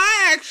 Well,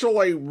 I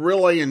actually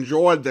really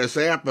enjoyed this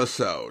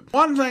episode.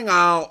 One thing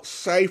I'll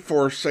say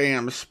for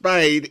Sam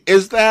Spade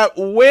is that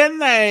when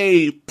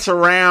they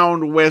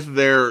surround with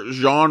their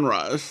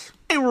genres,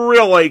 they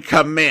really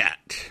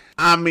commit.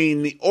 I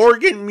mean, the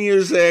organ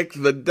music,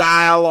 the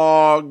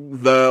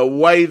dialogue, the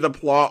way the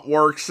plot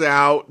works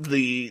out,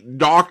 the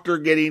doctor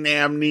getting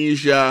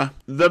amnesia,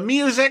 the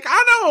music.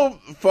 I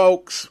know,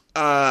 folks,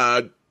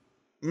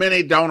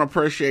 many don't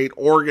appreciate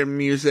organ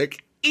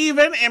music,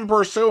 even in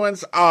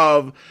pursuance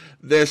of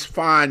this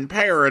fine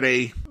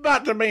parody.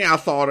 But to me, I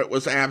thought it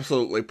was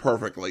absolutely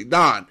perfectly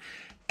done.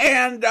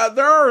 And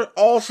there are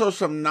also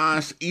some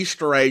nice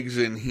Easter eggs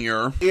in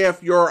here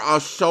if you're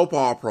a soap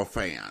opera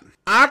fan.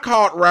 I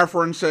caught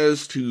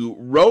references to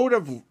Road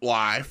of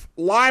Life,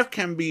 Life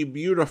Can Be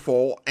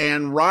Beautiful,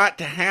 and Right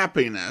to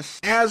Happiness,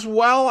 as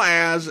well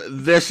as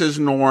This Is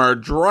Nora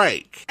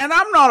Drake. And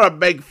I'm not a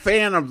big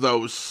fan of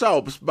those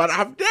soaps, but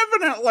I've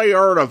definitely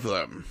heard of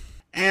them.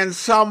 And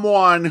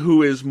someone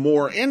who is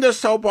more into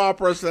soap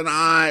operas than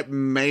I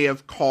may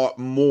have caught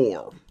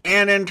more.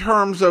 And in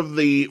terms of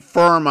the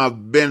firm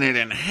of Bennett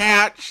and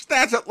Hatch,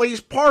 that's at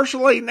least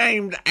partially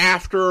named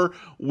after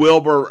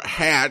Wilbur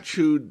Hatch,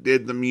 who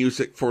did the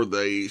music for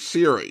the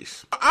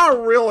series. I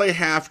really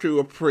have to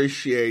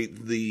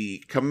appreciate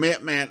the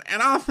commitment,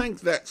 and I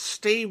think that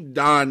Steve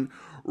Dunn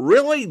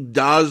really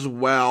does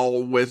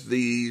well with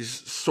these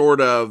sort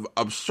of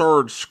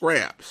absurd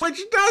scripts, which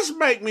does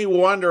make me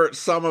wonder at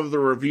some of the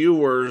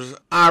reviewers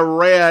I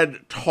read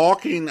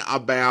talking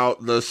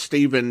about the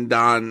Stephen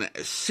Dunn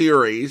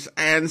series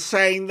and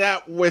saying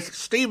that with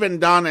Stephen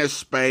Dunn as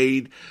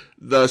Spade,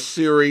 the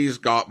series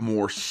got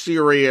more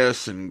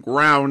serious and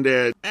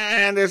grounded.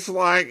 And it's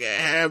like,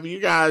 have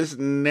you guys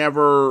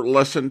never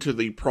listened to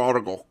the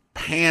Prodigal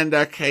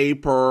Panda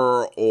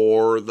caper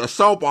or the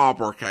soap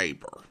opera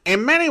caper?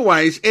 In many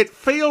ways, it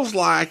feels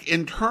like,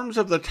 in terms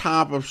of the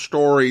type of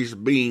stories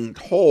being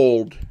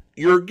told,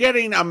 you're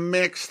getting a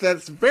mix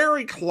that's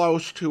very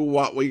close to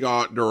what we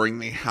got during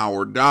the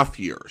Howard Duff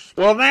years.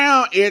 Well,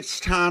 now it's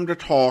time to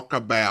talk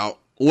about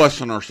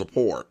listener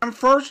support. And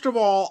first of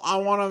all, I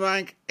want to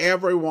thank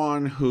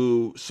everyone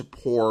who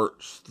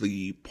supports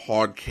the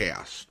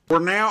podcast. We're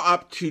now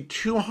up to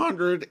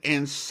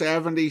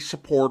 270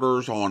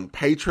 supporters on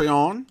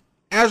Patreon,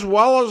 as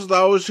well as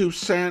those who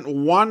sent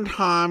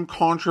one-time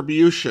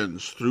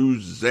contributions through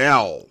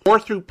Zelle, or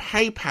through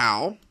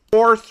PayPal,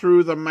 or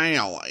through the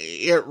mail.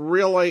 It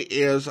really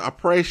is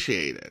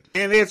appreciated.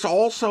 And it's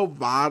also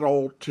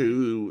vital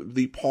to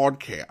the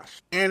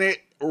podcast. And it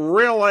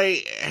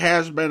really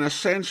has been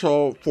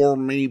essential for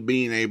me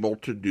being able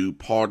to do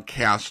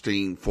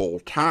podcasting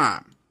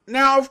full-time.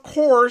 Now, of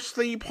course,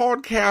 the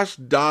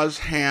podcast does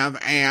have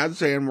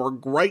ads, and we're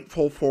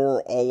grateful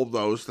for all of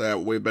those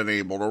that we've been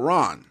able to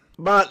run.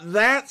 But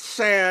that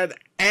said,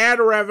 ad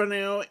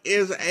revenue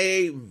is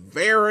a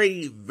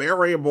very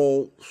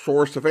variable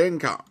source of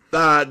income.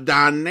 The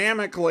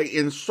dynamically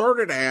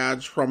inserted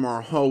ads from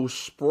our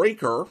host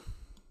Spreaker,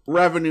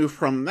 revenue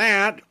from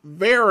that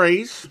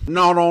varies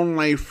not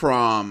only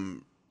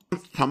from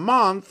month to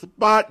month,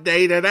 but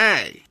day to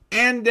day,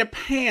 and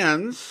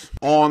depends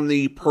on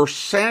the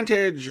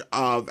percentage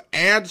of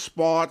ad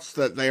spots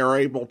that they are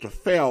able to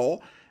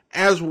fill,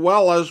 as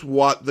well as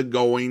what the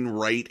going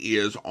rate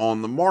is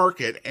on the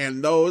market.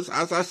 And those,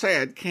 as I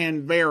said,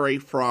 can vary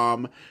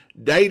from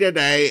day to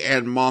day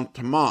and month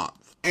to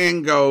month,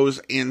 and goes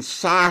in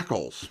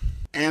cycles.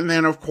 And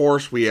then, of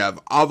course, we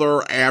have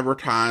other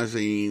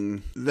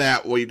advertising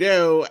that we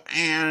do,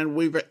 and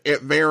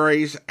it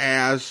varies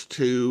as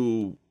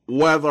to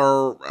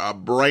whether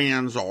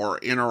brands are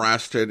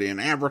interested in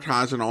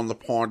advertising on the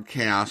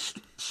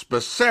podcast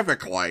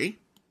specifically.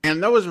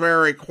 And those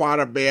vary quite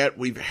a bit.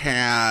 We've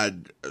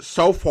had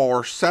so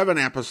far 7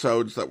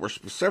 episodes that were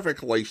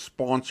specifically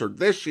sponsored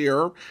this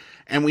year,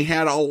 and we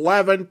had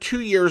 11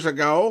 2 years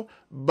ago,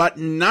 but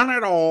none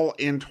at all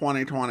in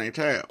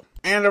 2022.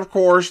 And of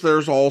course,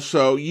 there's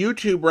also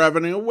YouTube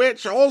revenue,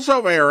 which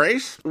also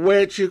varies,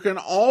 which you can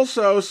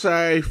also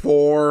say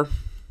for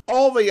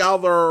all the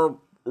other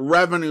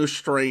revenue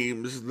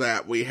streams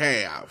that we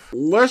have.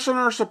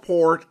 Listener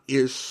support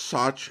is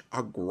such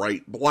a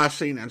great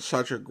blessing and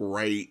such a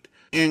great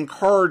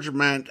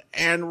encouragement,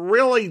 and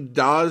really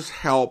does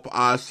help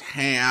us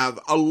have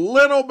a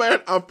little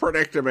bit of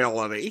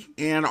predictability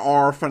in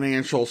our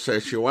financial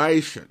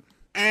situation.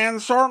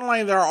 And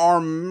certainly there are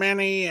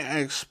many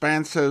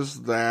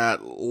expenses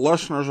that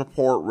listener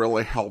support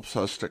really helps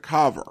us to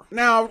cover.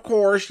 Now, of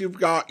course, you've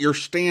got your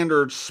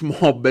standard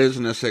small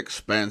business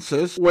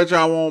expenses, which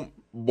I won't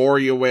bore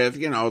you with,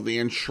 the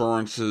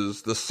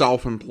insurances, the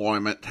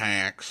self-employment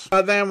tax.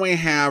 Then we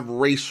have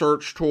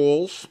research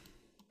tools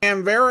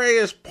and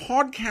various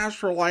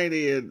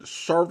podcast-related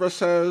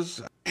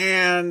services.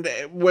 And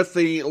with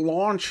the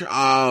launch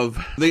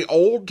of the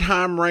Old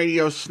Time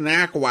Radio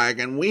Snack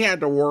Wagon, we had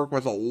to work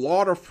with a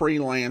lot of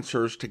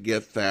freelancers to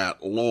get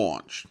that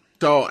launched.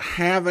 So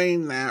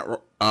having that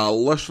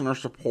listener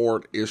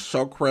support is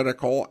so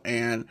critical,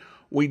 and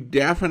we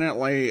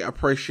definitely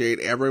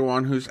appreciate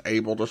everyone who's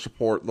able to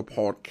support the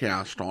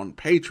podcast on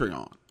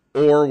Patreon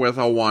or with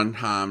a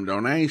one-time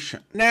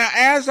donation. Now,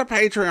 as a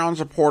Patreon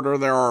supporter,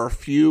 there are a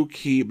few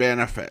key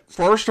benefits.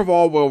 First of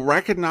all, we'll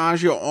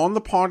recognize you on the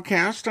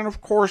podcast, and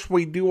of course,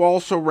 we do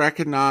also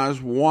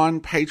recognize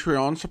one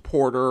Patreon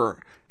supporter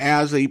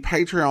as the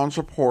Patreon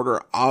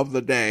supporter of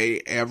the day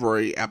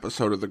every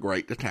episode of The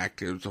Great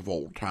Detectives of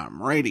Old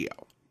Time Radio.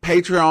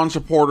 Patreon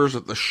supporters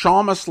at the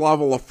Shamus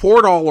level of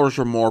 $4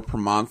 or more per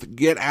month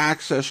get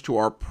access to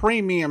our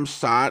premium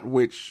site,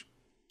 which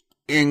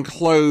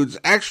includes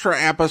extra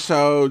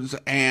episodes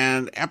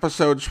and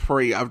episodes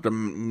free of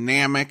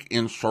dynamic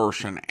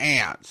insertion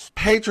ads.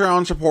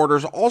 Patreon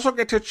supporters also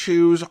get to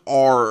choose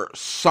our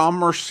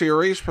summer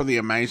series for the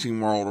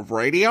Amazing World of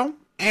Radio.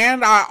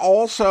 And I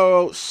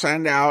also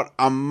send out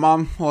a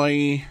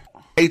monthly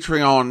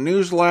Patreon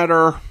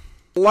newsletter,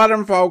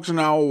 letting folks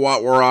know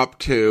what we're up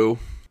to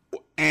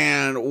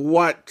and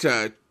what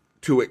to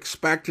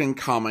expect in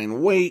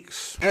coming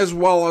weeks, as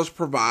well as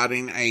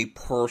providing a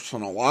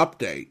personal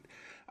update.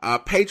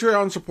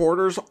 Patreon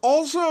supporters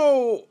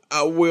also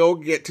will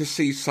get to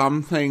see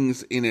some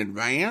things in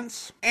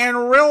advance.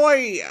 And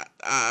really,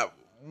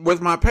 with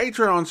my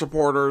Patreon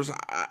supporters,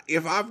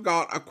 if I've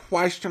got a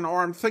question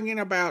or I'm thinking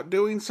about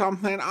doing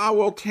something, I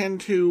will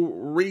tend to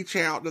reach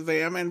out to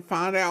them and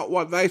find out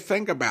what they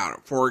think about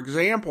it. For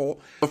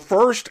example, the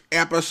first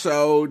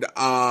episode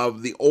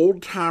of the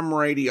Old Time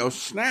Radio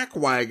Snack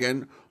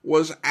Wagon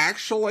was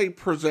actually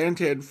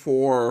presented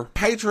for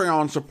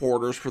Patreon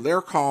supporters for their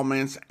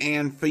comments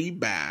and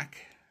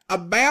feedback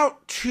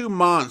about 2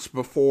 months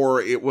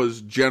before it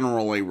was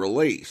generally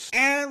released.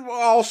 And we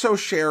also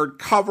shared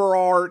cover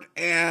art,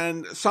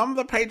 and some of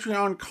the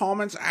Patreon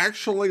comments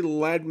actually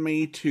led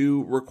me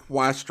to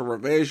request a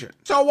revision.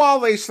 So while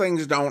these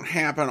things don't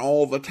happen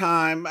all the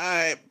time,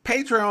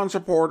 Patreon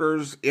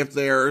supporters, if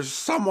there's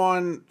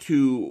someone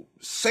to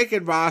seek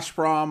advice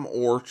from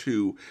or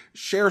to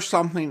share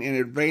something in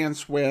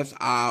advance with,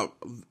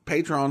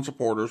 Patreon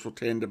supporters will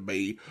tend to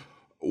be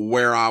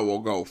where I will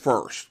go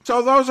first.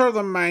 So those are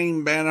the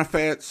main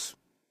benefits.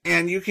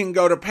 And you can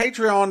go to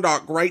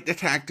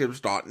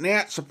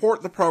patreon.greatdetectives.net,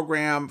 support the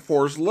program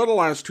for as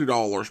little as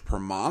 $2 per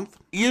month.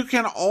 You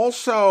can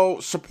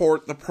also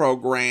support the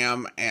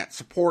program at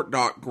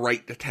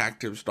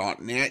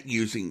support.greatdetectives.net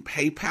using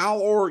PayPal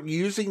or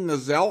using the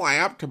Zelle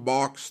app to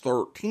box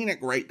 13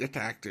 at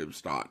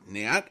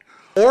greatdetectives.net.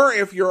 Or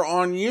if you're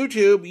on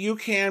YouTube, you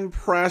can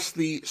press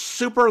the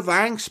Super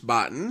Thanks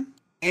button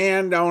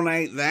and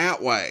donate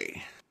that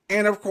way.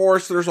 And of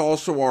course, there's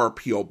also our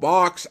P.O.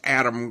 Box,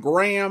 Adam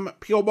Graham,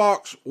 P.O.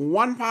 Box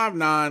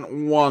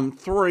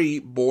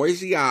 15913,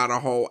 Boise,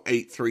 Idaho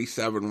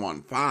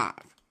 83715.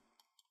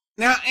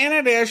 Now, in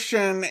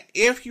addition,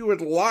 if you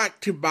would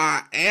like to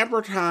buy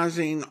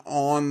advertising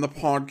on the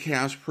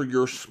podcast for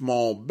your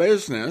small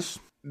business,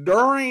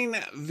 during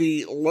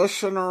the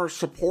listener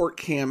support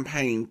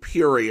campaign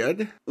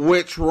period,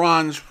 which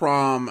runs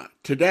from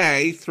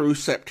today through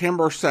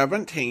September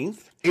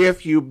 17th,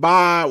 if you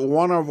buy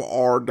one of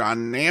our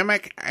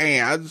dynamic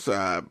ads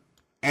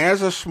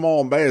as a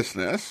small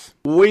business,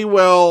 we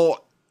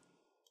will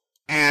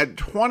add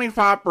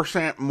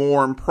 25%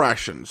 more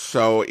impressions.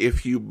 So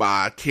if you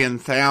buy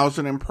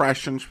 10,000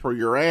 impressions for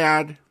your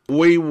ad,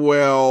 we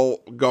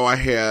will go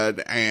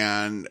ahead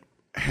and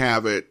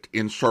have it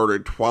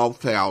inserted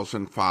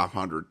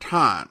 12,500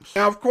 times.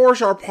 Now, of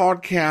course, our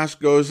podcast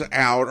goes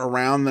out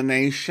around the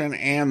nation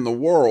and the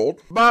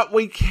world, but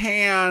we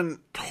can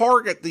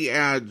target the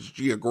ads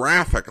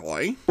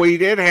geographically. We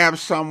did have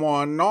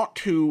someone not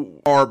too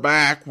far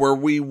back where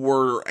we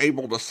were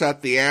able to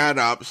set the ad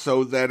up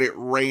so that it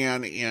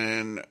ran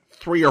in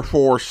 3 or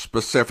 4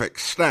 specific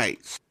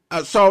states.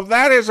 So if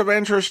that is of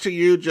interest to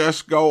you,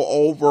 just go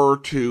over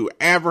to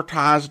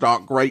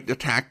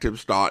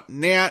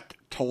advertise.greatdetectives.net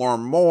to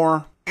learn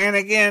more. And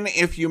again,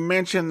 if you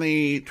mention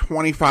the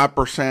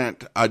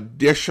 25%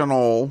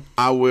 additional,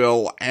 I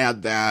will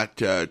add that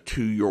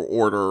to your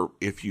order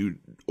if you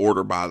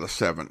order by the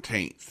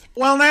 17th.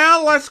 Well,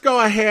 now let's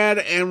go ahead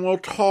and we'll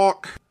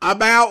talk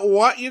about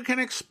what you can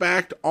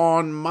expect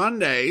on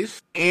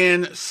Mondays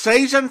in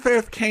season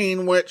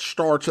 15, which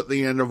starts at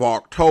the end of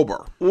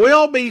October.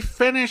 We'll be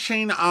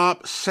finishing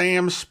up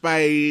Sam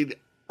Spade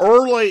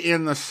early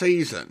in the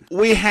season.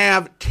 We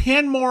have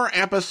 10 more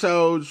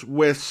episodes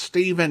with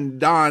Stephen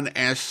Dunn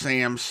as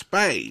Sam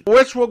Spade,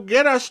 which will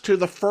get us to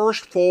the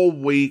first full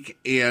week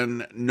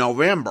in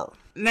November.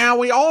 Now,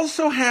 we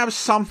also have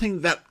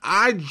something that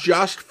I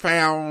just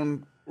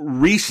found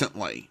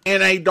recently.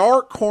 In a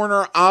dark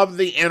corner of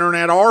the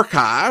Internet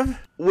Archive,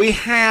 we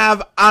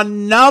have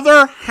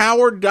another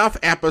Howard Duff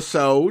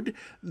episode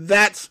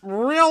that's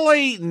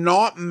really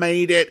not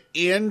made it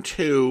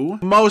into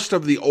most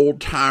of the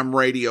old-time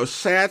radio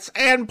sets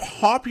and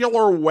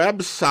popular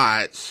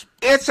websites.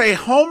 It's a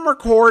home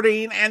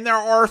recording, and there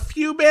are a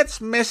few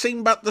bits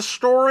missing, but the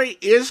story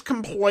is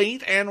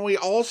complete, and we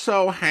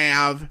also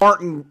have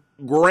Martin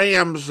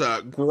Graham's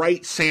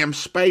great Sam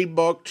Spade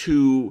book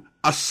to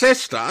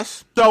assist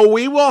us. So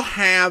we will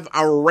have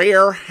a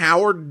rare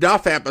Howard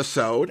Duff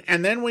episode,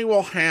 and then we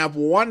will have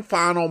one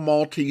final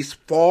Maltese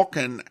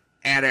Falcon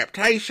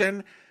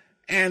adaptation,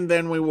 and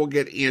then we will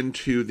get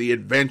into the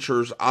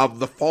adventures of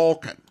the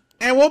Falcon.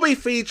 And we'll be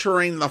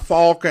featuring the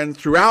Falcon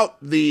throughout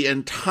the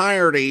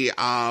entirety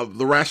of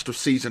the rest of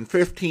season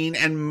 15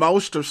 and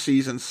most of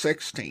season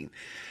 16.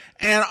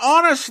 And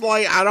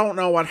honestly, I don't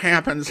know what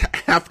happens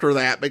after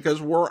that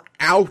because we're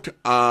out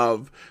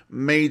of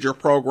major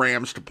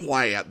programs to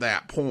play at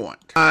that point.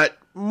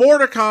 More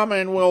to come,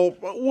 and we'll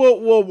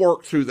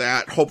work through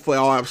that. Hopefully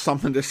I'll have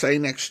something to say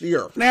next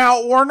year.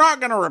 Now, we're not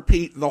going to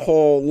repeat the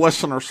whole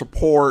listener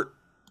support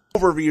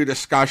overview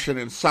discussion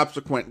in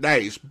subsequent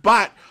days,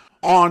 but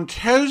on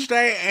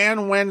Tuesday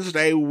and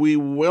Wednesday, we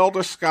will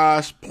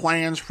discuss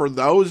plans for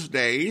those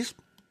days.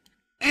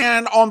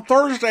 And on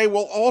Thursday,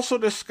 we'll also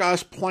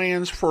discuss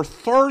plans for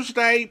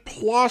Thursday,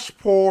 plus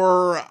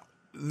for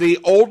the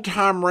Old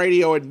Time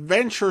Radio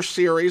Adventure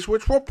series,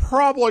 which we're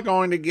probably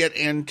going to get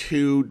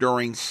into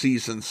during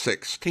season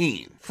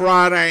 16.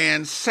 Friday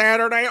and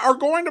Saturday are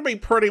going to be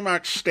pretty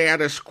much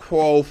status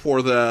quo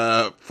for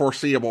the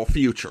foreseeable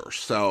future,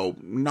 so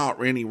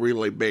not any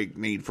really big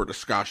need for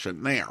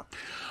discussion there.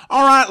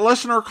 All right,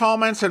 listener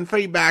comments and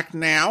feedback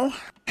now.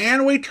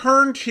 And we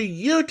turn to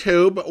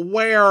YouTube,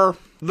 where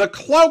the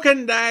Cloak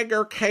and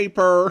Dagger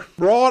Caper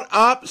brought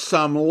up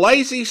some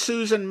Lazy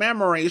Susan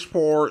memories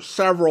for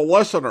several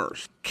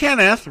listeners.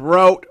 Kenneth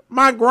wrote,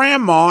 "My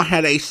grandma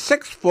had a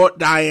 6-foot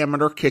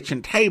diameter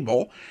kitchen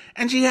table,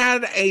 and she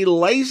had a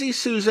Lazy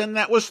Susan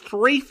that was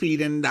 3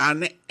 feet in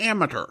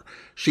diameter.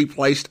 She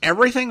placed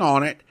everything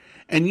on it,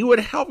 and you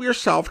would help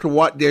yourself to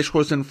what dish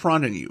was in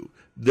front of you.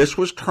 This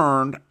was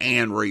turned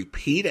and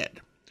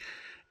repeated."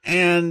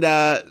 And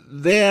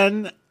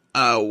then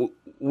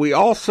we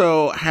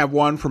also have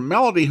one from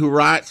Melody who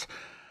writes,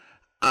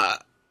 I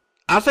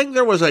think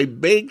there was a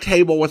big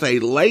table with a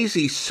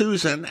Lazy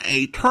Susan,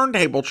 a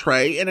turntable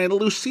tray, and a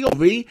Lucille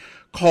V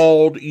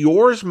called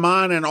Yours,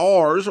 Mine, and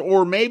Ours,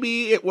 or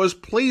maybe it was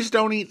Please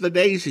Don't Eat the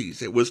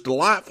Daisies. It was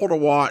delightful to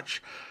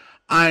watch.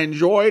 I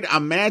enjoyed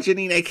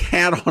imagining a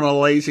cat on a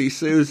Lazy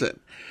Susan.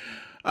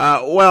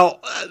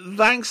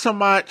 Thanks so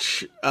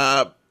much.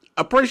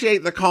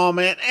 Appreciate the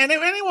comment. And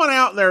if anyone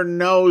out there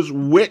knows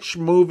which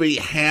movie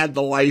had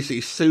the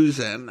Lazy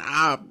Susan,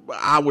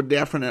 I would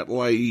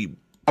definitely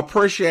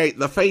appreciate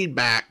the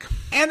feedback.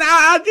 And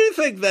I do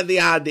think that the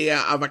idea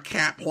of a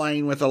cat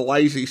playing with a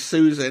Lazy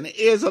Susan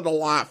is a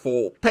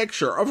delightful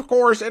picture. Of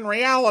course, in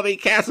reality,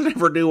 cats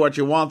never do what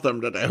you want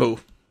them to do.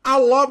 I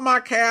love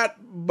my cat,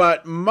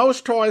 but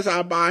most toys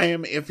I buy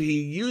him, if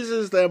he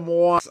uses them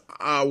once,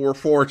 we're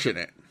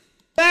fortunate.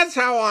 That's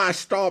how I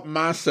stop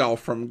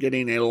myself from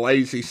getting a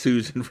Lazy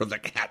Susan for the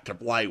cat to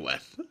play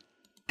with.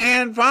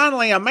 And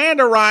finally,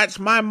 Amanda writes,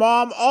 "My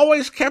mom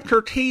always kept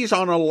her teas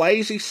on a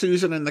Lazy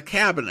Susan in the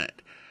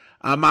cabinet.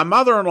 My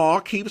mother-in-law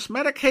keeps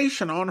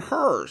medication on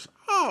hers."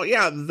 Oh,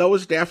 yeah,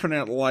 those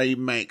definitely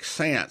make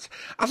sense.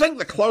 I think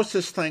the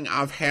closest thing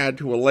I've had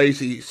to a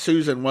Lazy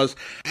Susan was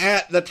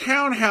at the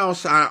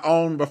townhouse I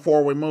owned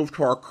before we moved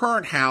to our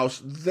current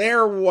house.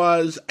 There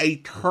was a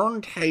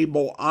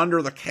turntable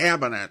under the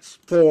cabinets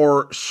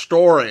for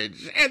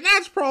storage. And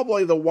that's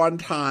probably the one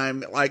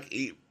time,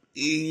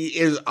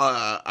 is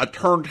a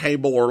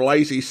turntable or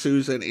Lazy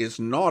Susan is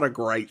not a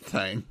great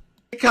thing.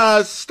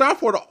 Because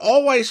stuff would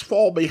always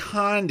fall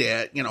behind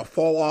it,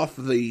 fall off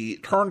the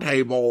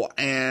turntable,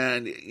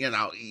 and,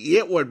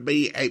 it would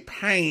be a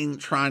pain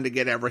trying to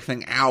get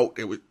everything out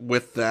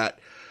with that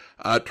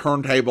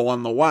turntable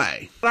in the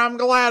way. But I'm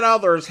glad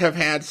others have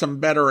had some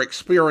better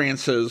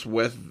experiences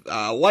with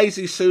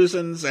Lazy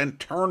Susans and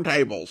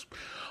turntables.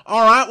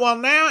 All right, well,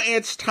 now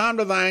it's time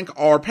to thank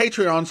our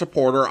Patreon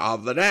supporter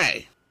of the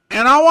day.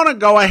 And I want to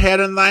go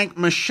ahead and thank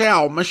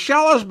Michelle.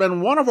 Michelle has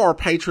been one of our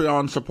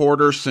Patreon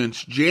supporters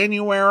since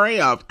January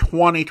of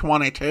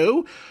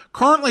 2022,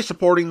 currently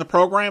supporting the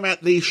program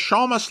at the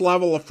Shamus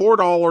level of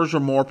 $4 or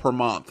more per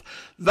month.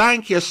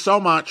 Thank you so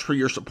much for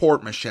your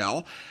support,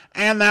 Michelle.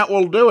 And that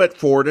will do it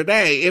for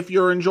today. If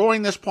you're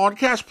enjoying this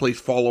podcast,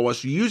 please follow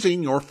us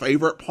using your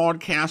favorite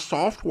podcast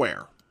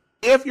software.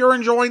 If you're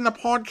enjoying the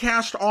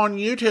podcast on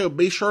YouTube,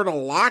 be sure to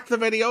like the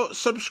video,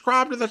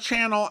 subscribe to the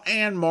channel,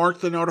 and mark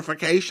the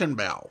notification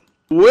bell.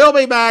 We'll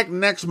be back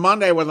next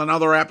Monday with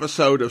another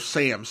episode of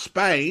Sam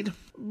Spade,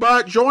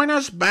 but join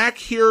us back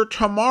here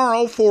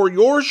tomorrow for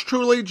yours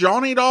truly,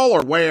 Johnny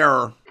Dollar,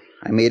 where...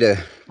 I made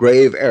a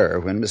grave error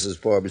when Mrs.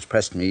 Forbes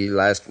pressed me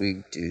last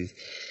week to...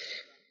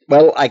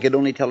 Well, I could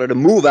only tell her to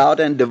move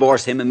out and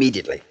divorce him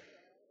immediately.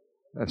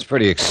 That's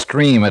pretty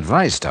extreme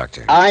advice,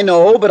 Doctor. I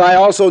know, but I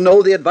also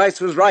know the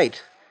advice was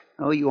right.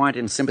 Oh, you aren't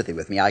in sympathy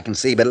with me, I can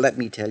see, but let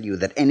me tell you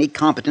that any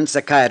competent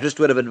psychiatrist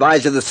would have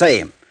advised her the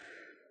same.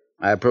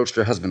 I approached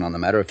her husband on the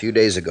matter a few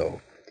days ago.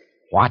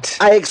 What?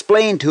 I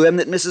explained to him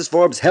that Mrs.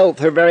 Forbes' health,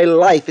 her very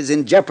life, is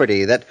in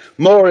jeopardy, that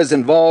more is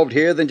involved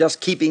here than just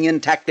keeping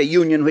intact a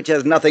union which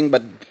has nothing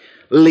but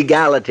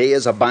legality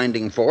as a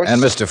binding force.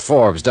 And Mr.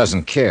 Forbes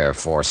doesn't care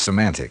for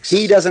semantics.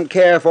 He doesn't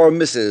care for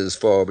Mrs.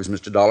 Forbes,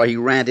 Mr. Dollar. He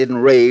ranted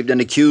and raved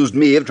and accused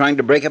me of trying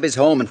to break up his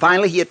home, and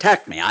finally he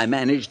attacked me. I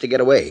managed to get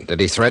away.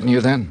 Did he threaten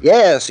you then?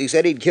 Yes, he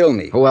said he'd kill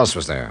me. Who else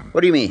was there? What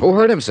do you mean? Who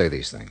heard him say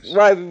these things?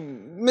 Why,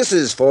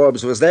 Mrs.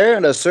 Forbes was there,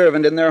 and a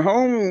servant in their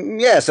home.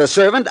 Yes, a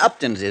servant.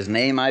 Upton's his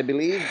name, I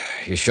believe.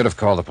 You should have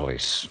called the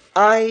police.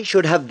 I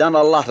should have done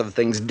a lot of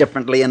things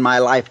differently in my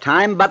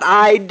lifetime, but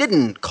I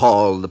didn't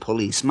call the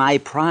police. My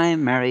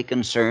primary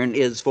concern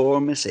is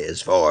for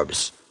Mrs.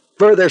 Forbes.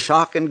 Further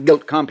shock and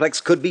guilt complex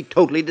could be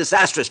totally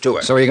disastrous to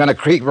her. So are you going to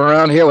creep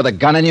around here with a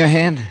gun in your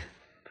hand?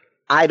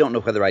 I don't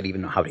know whether I'd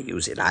even know how to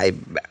use it.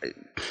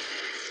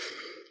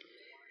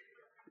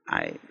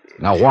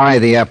 Now, why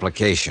the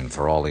application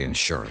for all the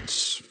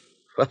insurance?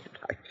 Well,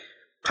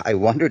 I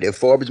wondered if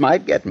Forbes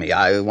might get me.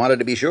 I wanted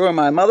to be sure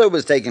my mother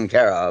was taken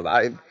care of.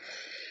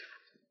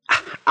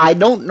 I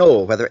don't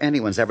know whether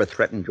anyone's ever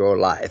threatened your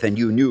life, and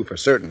you knew for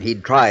certain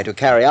he'd try to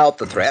carry out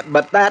the threat,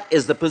 but that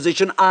is the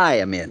position I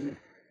am in.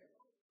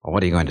 Well,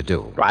 what are you going to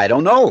do? I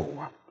don't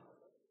know.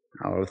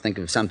 I'll think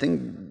of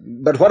something.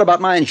 But what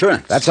about my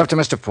insurance? That's up to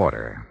Mr.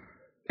 Porter.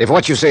 If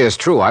what you say is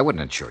true, I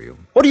wouldn't insure you.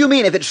 What do you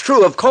mean, if it's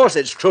true? Of course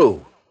it's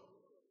true.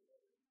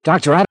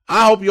 Doctor, I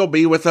hope you'll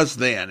be with us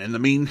then. In the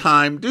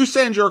meantime, do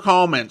send your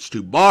comments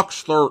to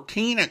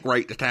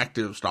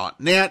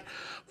box13@greatdetectives.net.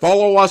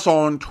 Follow us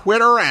on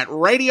Twitter at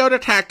Radio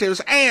Detectives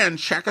and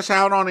check us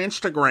out on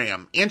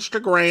Instagram,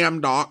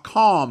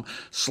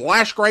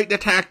 instagram.com/Great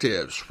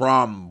Detectives.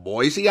 From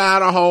Boise,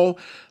 Idaho,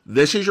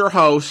 this is your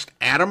host,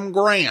 Adam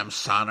Graham,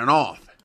 signing off.